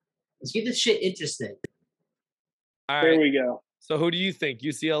it. Let's get this shit interesting. All right. There we go. So who do you think?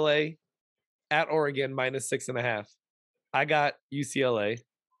 UCLA at Oregon -6.5. I got UCLA,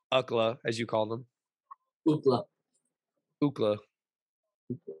 UCLA as you call them. Ookla. UCLA.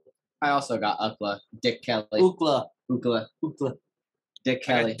 I also got UCLA. Dick Kelly. Ookla. UCLA. Ookla. Dick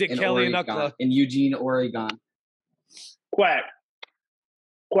Kelly. Dick Kelly and Oregon, UCLA. in Eugene, Oregon. Quack.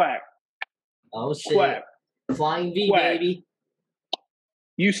 Quack. Oh shit. Quack. Flying V, Quack. baby.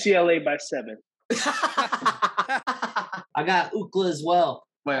 UCLA by 7. I got Ookla as well.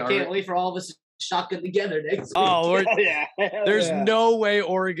 Wait, I can't wait for all of us to shotgun together next week. Oh, Yeah. there's no way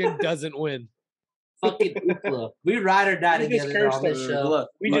Oregon doesn't win. Fucking Ookla. We ride or die We just together cursed on this him. show.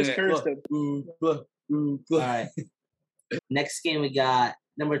 We just Okay. cursed him. All right. Next game, we got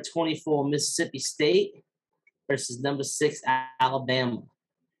number 24, Mississippi State versus number 6, Alabama.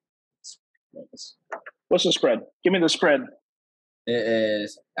 What's the spread? Give me the spread. It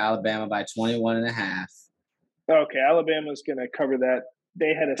is Alabama by 21.5. Okay, Alabama's going to cover that.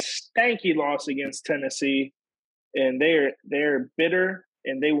 They had a stanky loss against Tennessee, and they're bitter,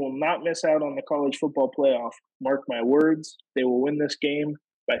 and they will not miss out on the college football playoff. Mark my words, they will win this game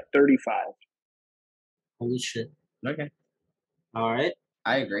by 35. Holy shit. Okay. All right.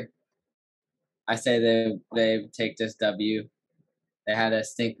 I agree. I say they take this W. They had a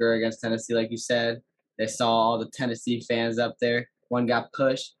stinker against Tennessee, like you said. They saw all the Tennessee fans up there. One got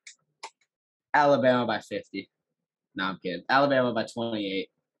pushed. Alabama by 50. No, I'm kidding. Alabama by 28.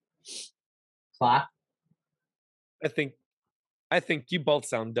 Clock. I think you both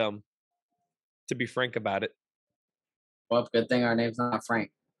sound dumb, to be frank about it. Well, good thing our name's not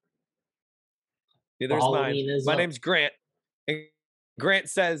Frank. Neither's Halloween mine. is My up. name's Grant. And Grant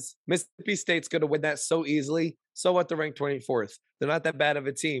says Mississippi State's going to win that so easily. So what? They're ranked 24th. They're not that bad of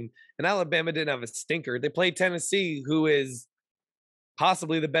a team. And Alabama didn't have a stinker. They played Tennessee, who is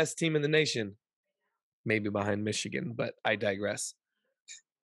possibly the best team in the nation. Maybe behind Michigan, but I digress.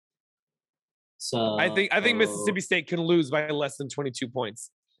 So I think Mississippi State can lose by less than 22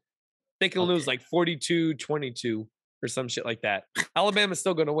 points. They can lose like 42-22 or some shit like that. Alabama's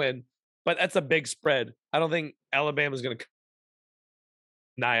still going to win, but that's a big spread. I don't think Alabama's going to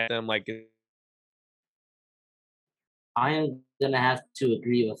deny them like it. I am gonna have to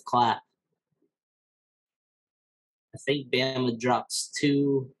agree with Clap. I think Bama drops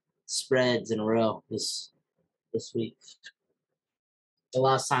 2 spreads in a row this week. The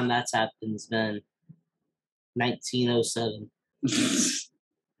last time that's happened has been 1907.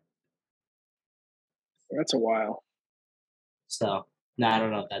 That's a while. So, no, I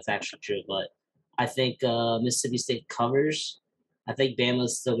don't know if that's actually true, but I think Mississippi State covers. I think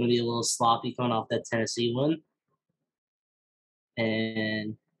Bama's still going to be a little sloppy coming off that Tennessee win.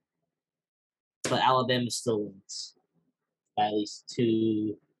 But Alabama still wins by at least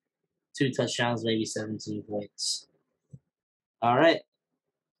two touchdowns, maybe 17 points. All right.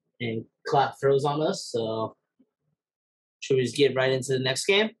 And Clap throws on us, so should we just get right into the next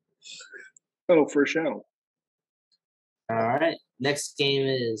game? Oh, for sure. All right. Next game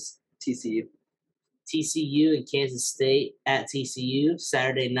is TCU. TCU and Kansas State at TCU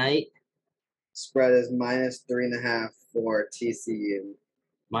Saturday night. Spread is -3.5 for TCU.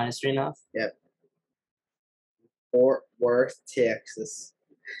 -3.5. Yep. Fort Worth, Texas.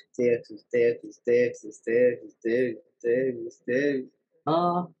 Texas.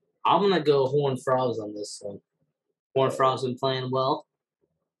 I'm gonna go Horned Frogs on this one. Horned Frogs been playing well.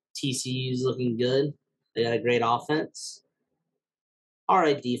 TCU's looking good. They got a great offense. All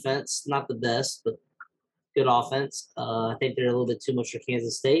right, defense, not the best, but good offense. I think they're a little bit too much for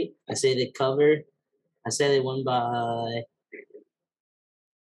Kansas State. I say they cover. I say they won by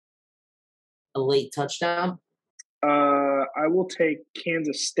a late touchdown. I will take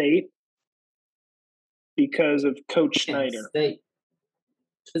Kansas State because of Coach Snyder. State.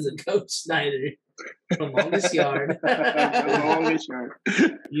 Because of Coach Snyder. The longest yard. The longest yard.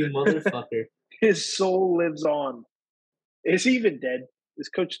 You motherfucker. His soul lives on. Is he even dead? Is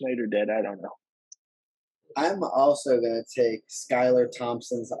Coach Snyder dead? I don't know. I'm also going to take Skylar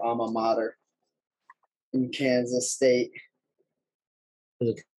Thompson's alma mater in Kansas State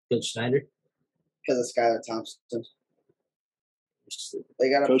Because of Coach Snyder. because of Skylar Thompson. They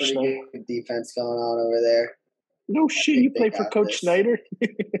got a Coach pretty Snyder. good defense going on over there. No shit, think you they play for got Coach this. Snyder?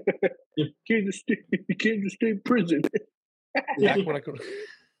 Kansas State Prison. Zach,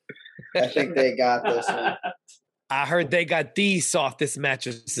 I think they got this one. I heard they got the softest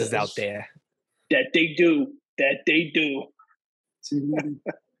mattresses out there. That they do.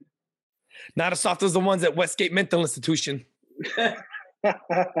 Not as soft as the ones at Westgate Mental Institution.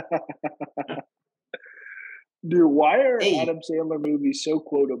 Dude, why are Adam Sandler movies so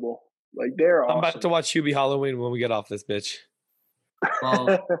quotable? Like, they're awesome. I'm about to watch Hubie Halloween when we get off this bitch.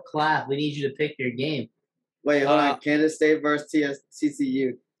 Well, Clap, we need you to pick your game. Wait, hold on. Kansas State versus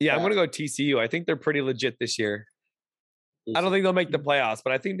TCU. Yeah, I'm going to go TCU. I think they're pretty legit this year. I don't think they'll make the playoffs,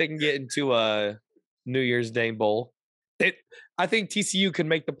 but I think they can get into a New Year's Day bowl. I think TCU can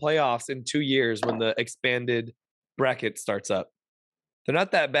make the playoffs in 2 years when the expanded bracket starts up. They're not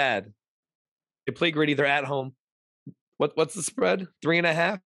that bad. They play gritty. They're at home. What's the spread?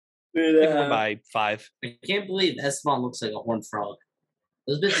 3.5? They win by 5. I can't believe Esteban looks like a horned frog.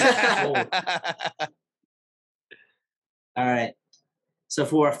 Those bitches are old. All right. So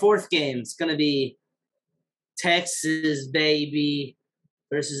for our fourth game, it's going to be Texas, baby,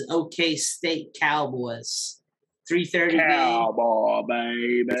 versus OK State Cowboys. 3:30 game. Cowboy,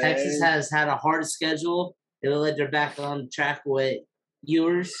 baby. Texas has had a hard schedule. They look like they're back on track with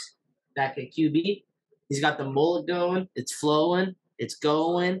Ewers back at QB. He's got the mullet going. It's flowing. It's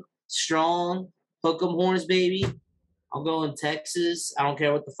going. Strong. Hook 'em horns, baby. I'm going Texas. I don't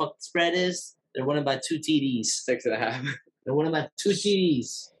care what the fuck the spread is. They're winning by 2 TDs. 6.5. They're winning by 2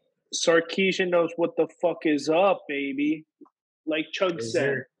 TDs. Sarkisian knows what the fuck is up, baby. Like Chug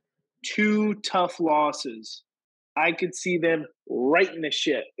said, 2 tough losses. I could see them right in the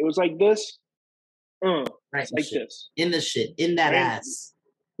shit. It was like this. Right like shit. this. In the shit. In that ass.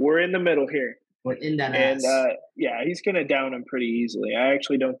 We're in the middle here. We're in that ass. And, yeah, he's going to down him pretty easily. I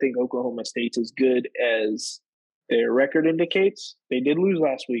actually don't think Oklahoma State's as good as their record indicates. They did lose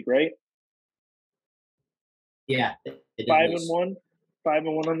last week, right? Yeah. 5-1?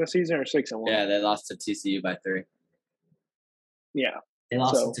 5-1 on the season or 6-1? Yeah, they lost to TCU by 3. Yeah. They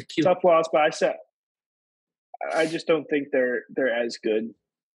lost to Q. Tough loss, but I just don't think they're as good.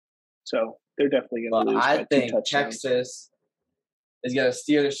 So they're definitely going to lose. I think Texas is going to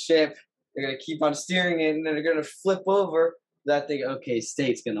steer the ship. They're going to keep on steering it, and then they're going to flip over. I think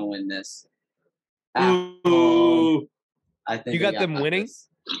State's going to win this. Ooh. I think you got them winning.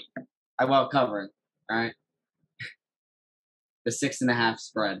 I will covering. All right. The 6.5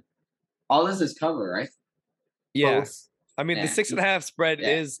 spread. All this is cover, right? Yeah. Both. I mean, the 6.5 spread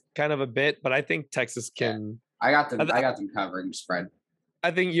is kind of a bit, but I think Texas can. I got them covering the spread.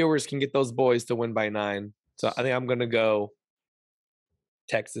 I think Ewers can get those boys to win by 9. So I think I'm gonna go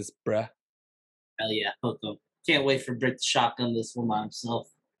Texas, bruh. Hell yeah, hook 'em. Can't wait for Britt to shotgun this one by himself.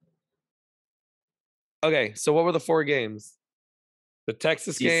 Okay, so what were the 4 games? The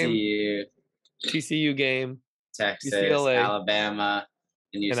Texas game, TCU game, Texas, UCLA, Alabama,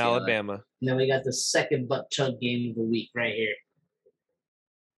 and Alabama. And then we got the second butt chug game of the week right here.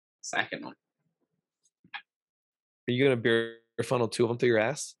 Second one. Are you gonna beer funnel 2 of them through your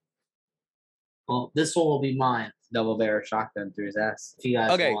ass? Well, this one will be mine. Double barrel shotgun through his ass. If you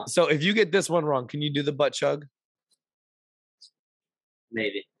guys want. So if you get this one wrong, can you do the butt chug?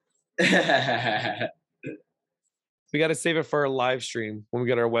 Maybe. We got to save it for our live stream when we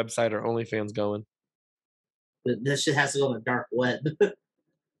get our website or OnlyFans going. This shit has to go on the dark web.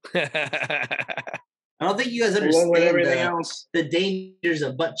 I don't think you guys Along with everything understand else. the dangers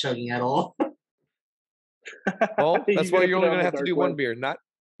of butt chugging at all. Well, that's why you're only gonna have to do one beer, not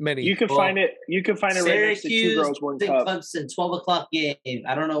many. You can find it. You can find it right next to 2 girls, 1 cup. Clemson, 12 o'clock game.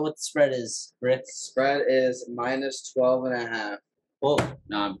 I don't know what the spread is, Rick. Spread is -12.5. Whoa.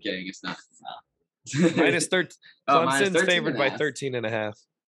 No, I'm kidding. It's not. Minus 13. Clemson's -13 favored by 13.5.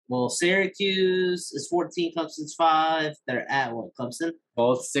 Well, Syracuse is 14. Clemson's 5. They're at what? Clemson?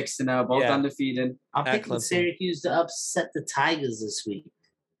 Both 6-0, both undefeated. I'm At picking Clemson. Syracuse to upset the Tigers this week.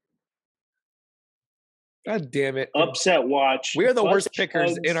 God damn it. Upset watch. We are the Butt worst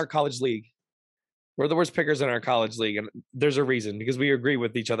pickers chugs. in our college league. We're the worst pickers in our college league, and there's a reason because we agree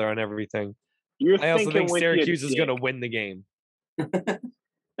with each other on everything. I also think Syracuse is going to win the game.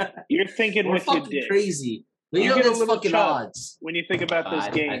 You're thinking We're with your fucking dick. crazy. We You know get a this little fucking chub odds. when you think about this I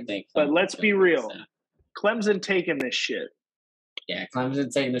game. think But Clemson's let's be gonna real. win, so. Clemson taking this shit. Yeah, Clemson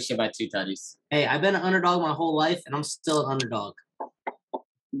taking this shit by 2 tutties. Hey, I've been an underdog my whole life, and I'm still an underdog.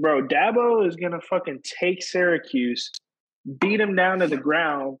 Bro, Dabo is going to fucking take Syracuse, beat them down to the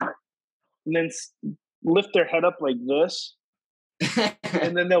ground, and then lift their head up like this.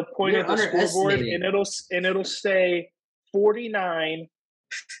 And then they'll point You're at the scoreboard, underestimating. and it'll say 49.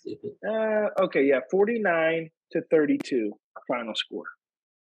 Stupid. 49-32 final score.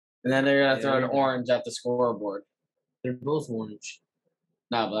 And then they're going to throw an Yeah. orange at the scoreboard. They're both orange.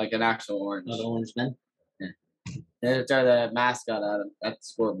 No, but like an actual orange. Oh, the orange men. They throw the mascot at the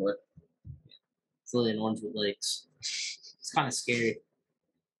scoreboard. It's literally an orange with legs. It's kind of scary.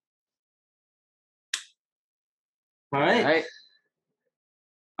 All right. All right.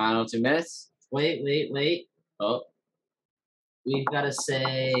 Final 2 minutes. Wait. Oh, We've got to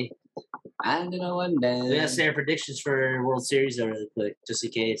say. I'm gonna one day. We got to say our predictions for World Series though, really quick, just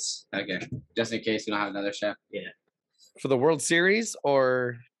in case. Okay, just in case we don't have another show. Yeah. For the World Series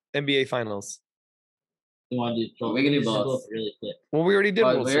or NBA Finals? We want to do both. We can do both really quick. Well, we already did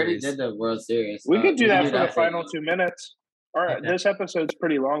World We already Series. did the World Series. We could do that for the for final 2 minutes. All right, Okay. this episode's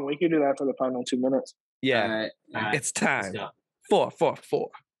pretty long. We could do that for the final 2 minutes. Yeah, All right. it's time. Let's Four.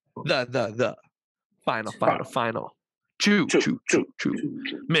 The final. Two.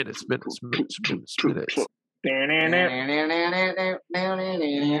 Minutes.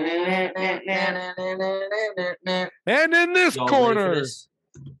 And in this Y'all ready for corner, this?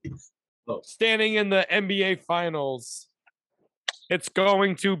 standing in the NBA Finals, it's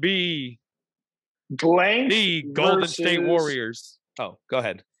going to be Blank the Golden State versus Warriors. Oh, go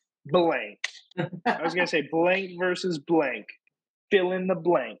ahead. Blank. I was going to say blank versus blank. Fill in the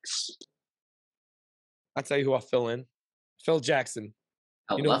blanks. I'll tell you who I'll fill in. Phil Jackson.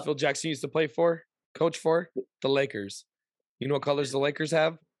 You know who Phil Jackson used to play for? Coach for? The Lakers. You know what colors the Lakers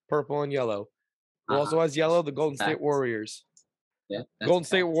have? Purple and yellow. Who also has yellow? The Golden State Warriors. Yeah. Golden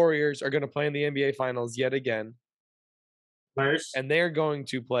State Warriors are going to play in the NBA Finals yet again. First. And they're going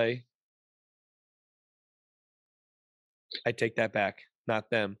to play. I take that back. Not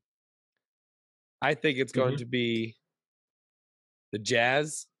them. I think it's going to be the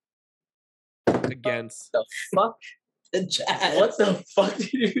Jazz against. The fuck? The Jazz. What the fuck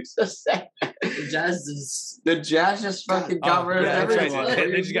did you just say? The Jazz is. The Jazz just fucking got rid of that's right.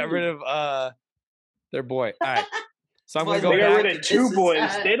 everyone. They just got rid of their boy. All right. So I'm going to They go got back. rid of two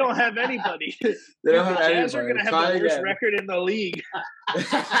boys. They don't have anybody. They don't have The Jazz are anybody. going to have Try the worst again. record in the league.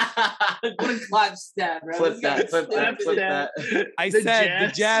 What a clap stat, bro. Flip that. I The said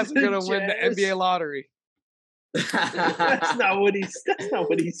the Jazz are going to win the Jazz. NBA lottery. That's not what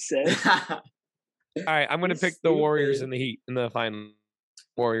he said. All right. I'm going to pick the Warriors and the Heat in the final.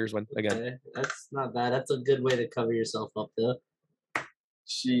 Warriors win again. Okay, that's not bad. That's a good way to cover yourself up, though.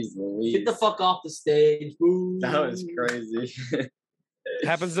 Jeez Louise. Get the fuck off the stage. Boo. That was crazy.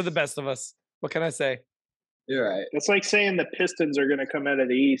 Happens to the best of us. What can I say? You're right. It's like saying the Pistons are going to come out of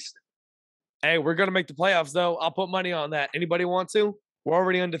the East. Hey, we're going to make the playoffs, though. I'll put money on that. Anybody want to? We're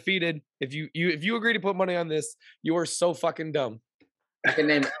already undefeated. If you agree to put money on this, you are so fucking dumb. I can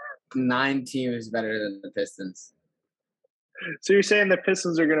name 9 teams better than the Pistons. So you're saying the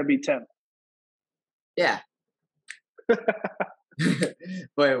Pistons are going to be 10th? Yeah.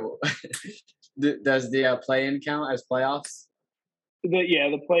 Wait, does the play-in count as playoffs?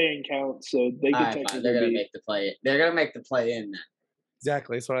 The play-in count, so they All could right, fine. technically They're gonna be. make the play. They're gonna make the play-in.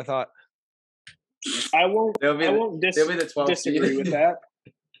 Exactly. That's what I thought. I won't They'll be the 12th disagree seed. with that.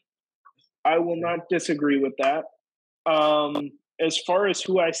 I will not disagree with that. As far as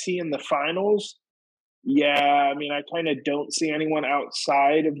who I see in the finals, yeah, I mean, I kind of don't see anyone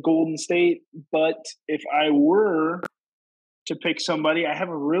outside of Golden State. But if I were to pick somebody, I have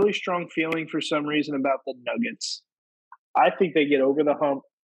a really strong feeling for some reason about the Nuggets. I think they get over the hump.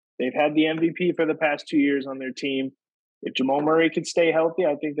 They've had the MVP for the past 2 years on their team. If Jamal Murray could stay healthy,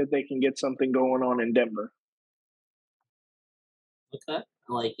 I think that they can get something going on in Denver. Okay,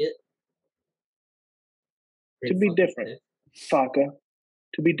 I like it. To be different, Faka.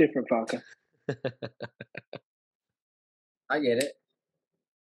 To be different, Faka. I get it.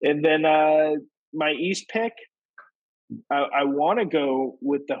 And then my East pick, I want to go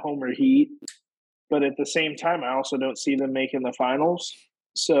with the Homer Heat, but at the same time, I also don't see them making the finals.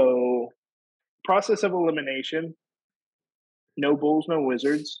 So, process of elimination. No Bulls, no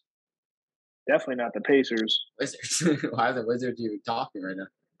Wizards. Definitely not the Pacers. Wizards. Why are the Wizards even talking right now?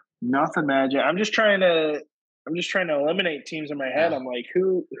 Nothing magic. I'm just trying to eliminate teams in my head. Yeah. I'm like,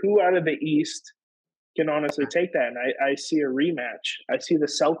 who out of the East can honestly take that? And I see a rematch. I see the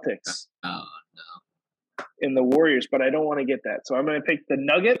Celtics Oh, and the Warriors, but I don't want to get that. So I'm going to pick the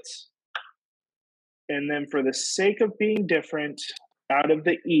Nuggets. And then for the sake of being different, out of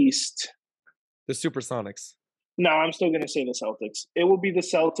the East, The Supersonics. no, I'm still going to say the Celtics. It will be the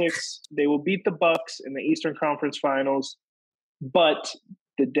Celtics. They will beat the Bucks in the Eastern Conference Finals, but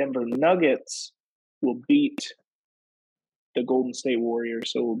the Denver Nuggets will beat the Golden State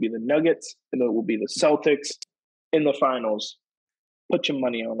Warriors. So it will be the Nuggets and it will be the Celtics in the finals. Put your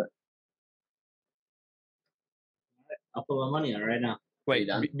money on it. I'll put my money on it right now. Wait,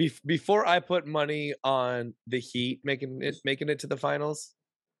 done? before I put money on the Heat making it to the finals,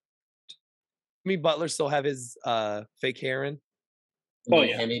 Jimmy Butler still have his fake hair in? Oh,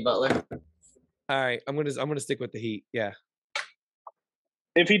 yeah. Jimmy Butler. All right, I'm gonna stick with the Heat. Yeah.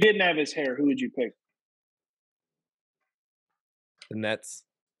 If he didn't have his hair, who would you pick? The Nets.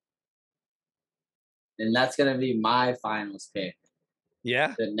 And that's gonna be my finals pick.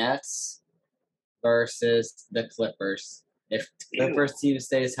 Yeah. The Nets versus the Clippers. If the Clippers team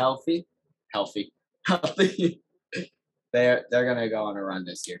stays healthy, they're gonna go on a run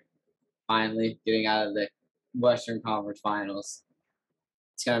this year. Finally, getting out of the Western Conference Finals.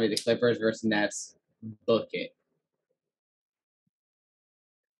 It's gonna be the Clippers versus Nets. Book it.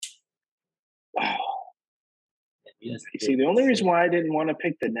 Wow. See, the only reason why I didn't want to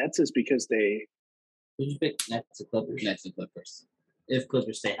pick the Nets is because they. Who'd you pick? Nets or Clippers? Nets and Clippers. If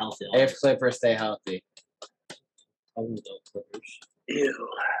Clippers stay healthy. If Clippers stay healthy. I'm gonna go Clippers. Ew.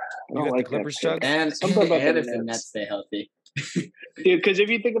 You got the Clippers, Chuck? And Something about if the the Nets. Nets stay healthy. Dude, because if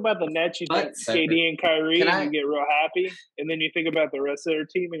you think about the Nets, you think But- KD and Kyrie, Can and I- you get real happy, and then you think about the rest of their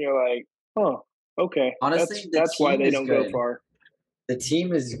team, and you're like, "Oh, okay." Honestly, the that's why team they is don't good. go far. The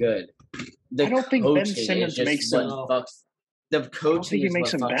team is good. The I don't think Ben coaching is Simmons just makes what them- fucks. The coaching he is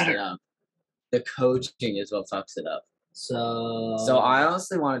makes what them fucks better. it up. The coaching is what fucks it up. So I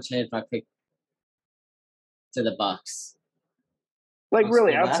honestly want to change my pick to the Bucks. Like What's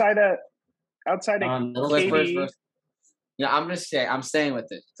really, the left? outside of Clippers KD, versus. Yeah, I'm just saying. I'm staying with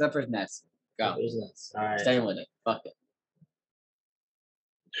it. Clippers Nets. Go. Clippers, Nets. All right. Staying with it. Fuck it.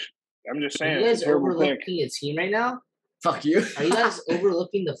 I'm just Are saying, you it's guys a terrible pick. overlooking a team right now? Fuck you. Are you guys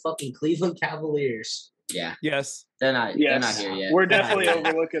overlooking the fucking Cleveland Cavaliers? Yeah, Yes. they're not. Yes, They're not here yet. we're definitely Not yet.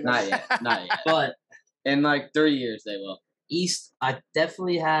 overlooking Not them. yet. Not yet. But In like 3 years, they will. East, I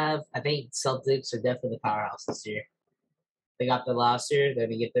definitely have. I think Celtics are definitely the powerhouse this year. They got there last year. They're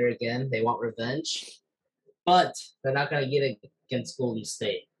gonna get there again. They want revenge, but they're not gonna get it against Golden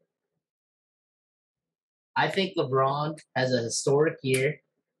State. I think LeBron has a historic year.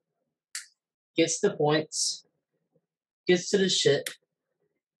 Gets the points. Gets to the shit.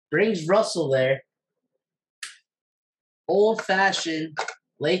 Brings Russell there. Old fashioned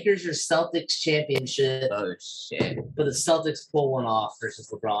Lakers or Celtics championship. Oh shit. But the Celtics pull one off versus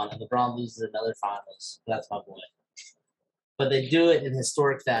LeBron, and LeBron loses another finals. That's my boy. But they do it in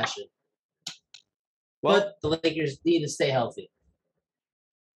historic fashion. Well, But the Lakers need to stay healthy.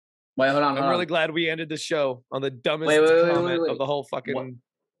 Wait, hold on. I'm really glad we ended the show on the dumbest Wait, comment wait. of the whole fucking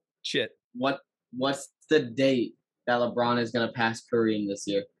shit. What's the date that LeBron is gonna pass Kareem this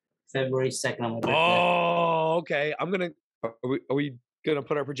year? February 2nd on my birthday. Oh, okay. Are we gonna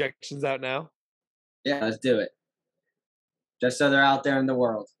put our projections out now? Yeah, let's do it. Just so they're out there in the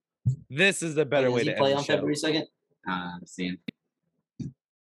world. This is the better Does way he to play end on the show. February 2nd? I'm seeing.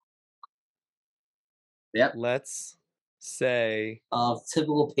 Yep. Let's say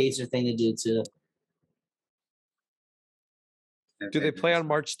Typical Pacer thing to do too. do they play on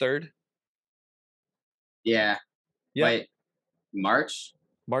March 3rd? Yeah. Yep. Wait. March?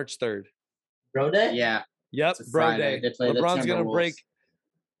 March 3rd. Bro day? Yeah. Yep, It's a bro Friday. day. They play the LeBron's gonna Timberwolves. break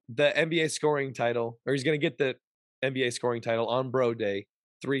the NBA scoring title, or he's gonna get the NBA scoring title on bro day.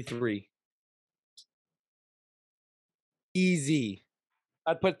 3-3. Easy.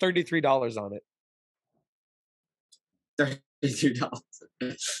 I'd put $33 on it. $32.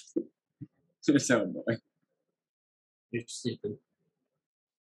 You're so annoying. You're stupid.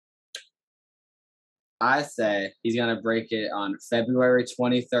 I say he's gonna break it on February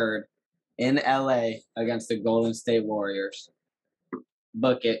 23rd in LA against the Golden State Warriors.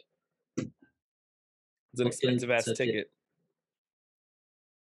 Book it. It's an expensive ass Took it. ticket.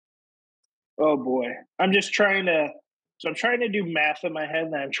 Oh boy, I'm just trying to. So I'm trying to do math in my head,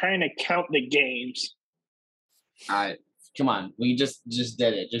 and I'm trying to count the games. Come on. We just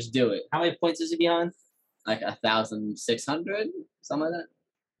did it. Just do it. How many points is he beyond? Like 1,600? Something like that.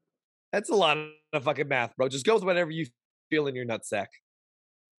 That's a lot of fucking math, bro. Just go with whatever you feel in your nutsack.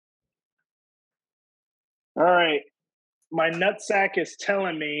 All right, my nutsack is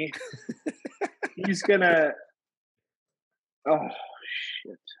telling me he's gonna. Oh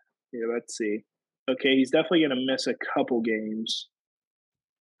shit! Yeah, let's see. Okay, he's definitely gonna miss a couple games.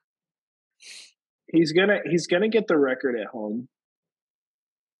 He's gonna get the record at home.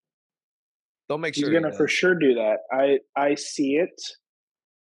 Don't make He's sure gonna for sure do that. I see it.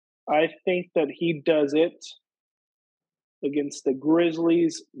 I think that he does it against the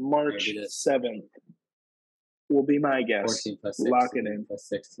Grizzlies March Maybe this. 7th. Will be my guess. 14 plus 16 Lock it in. plus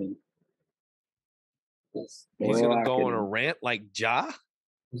 16. He's We're gonna go locking on a in. rant like Ja.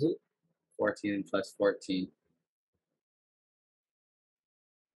 Is it? 14 plus 14.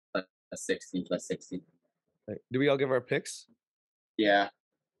 Plus 16 plus 16. Do we all give our picks? Yeah.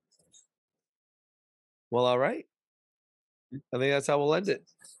 Well, all right. I think that's how we'll end it.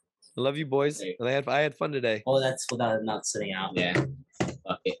 I love you, boys. And I had fun today. Oh, that's without him not sitting out. Yeah.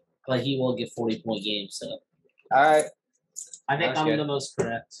 Fuck it. But he will get 40-point games. So. All right. I think I'm the most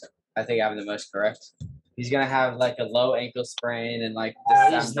correct. I think I'm the most correct. He's gonna have like a low ankle sprain and like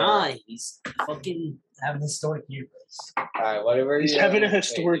December. He's not. He's fucking having a historic year. All right, whatever. He's having a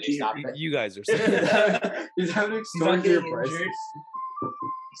historic year. You guys are. He's having a historic year.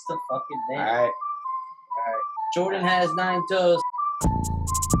 He's the fucking man. All right. Jordan has 9 toes.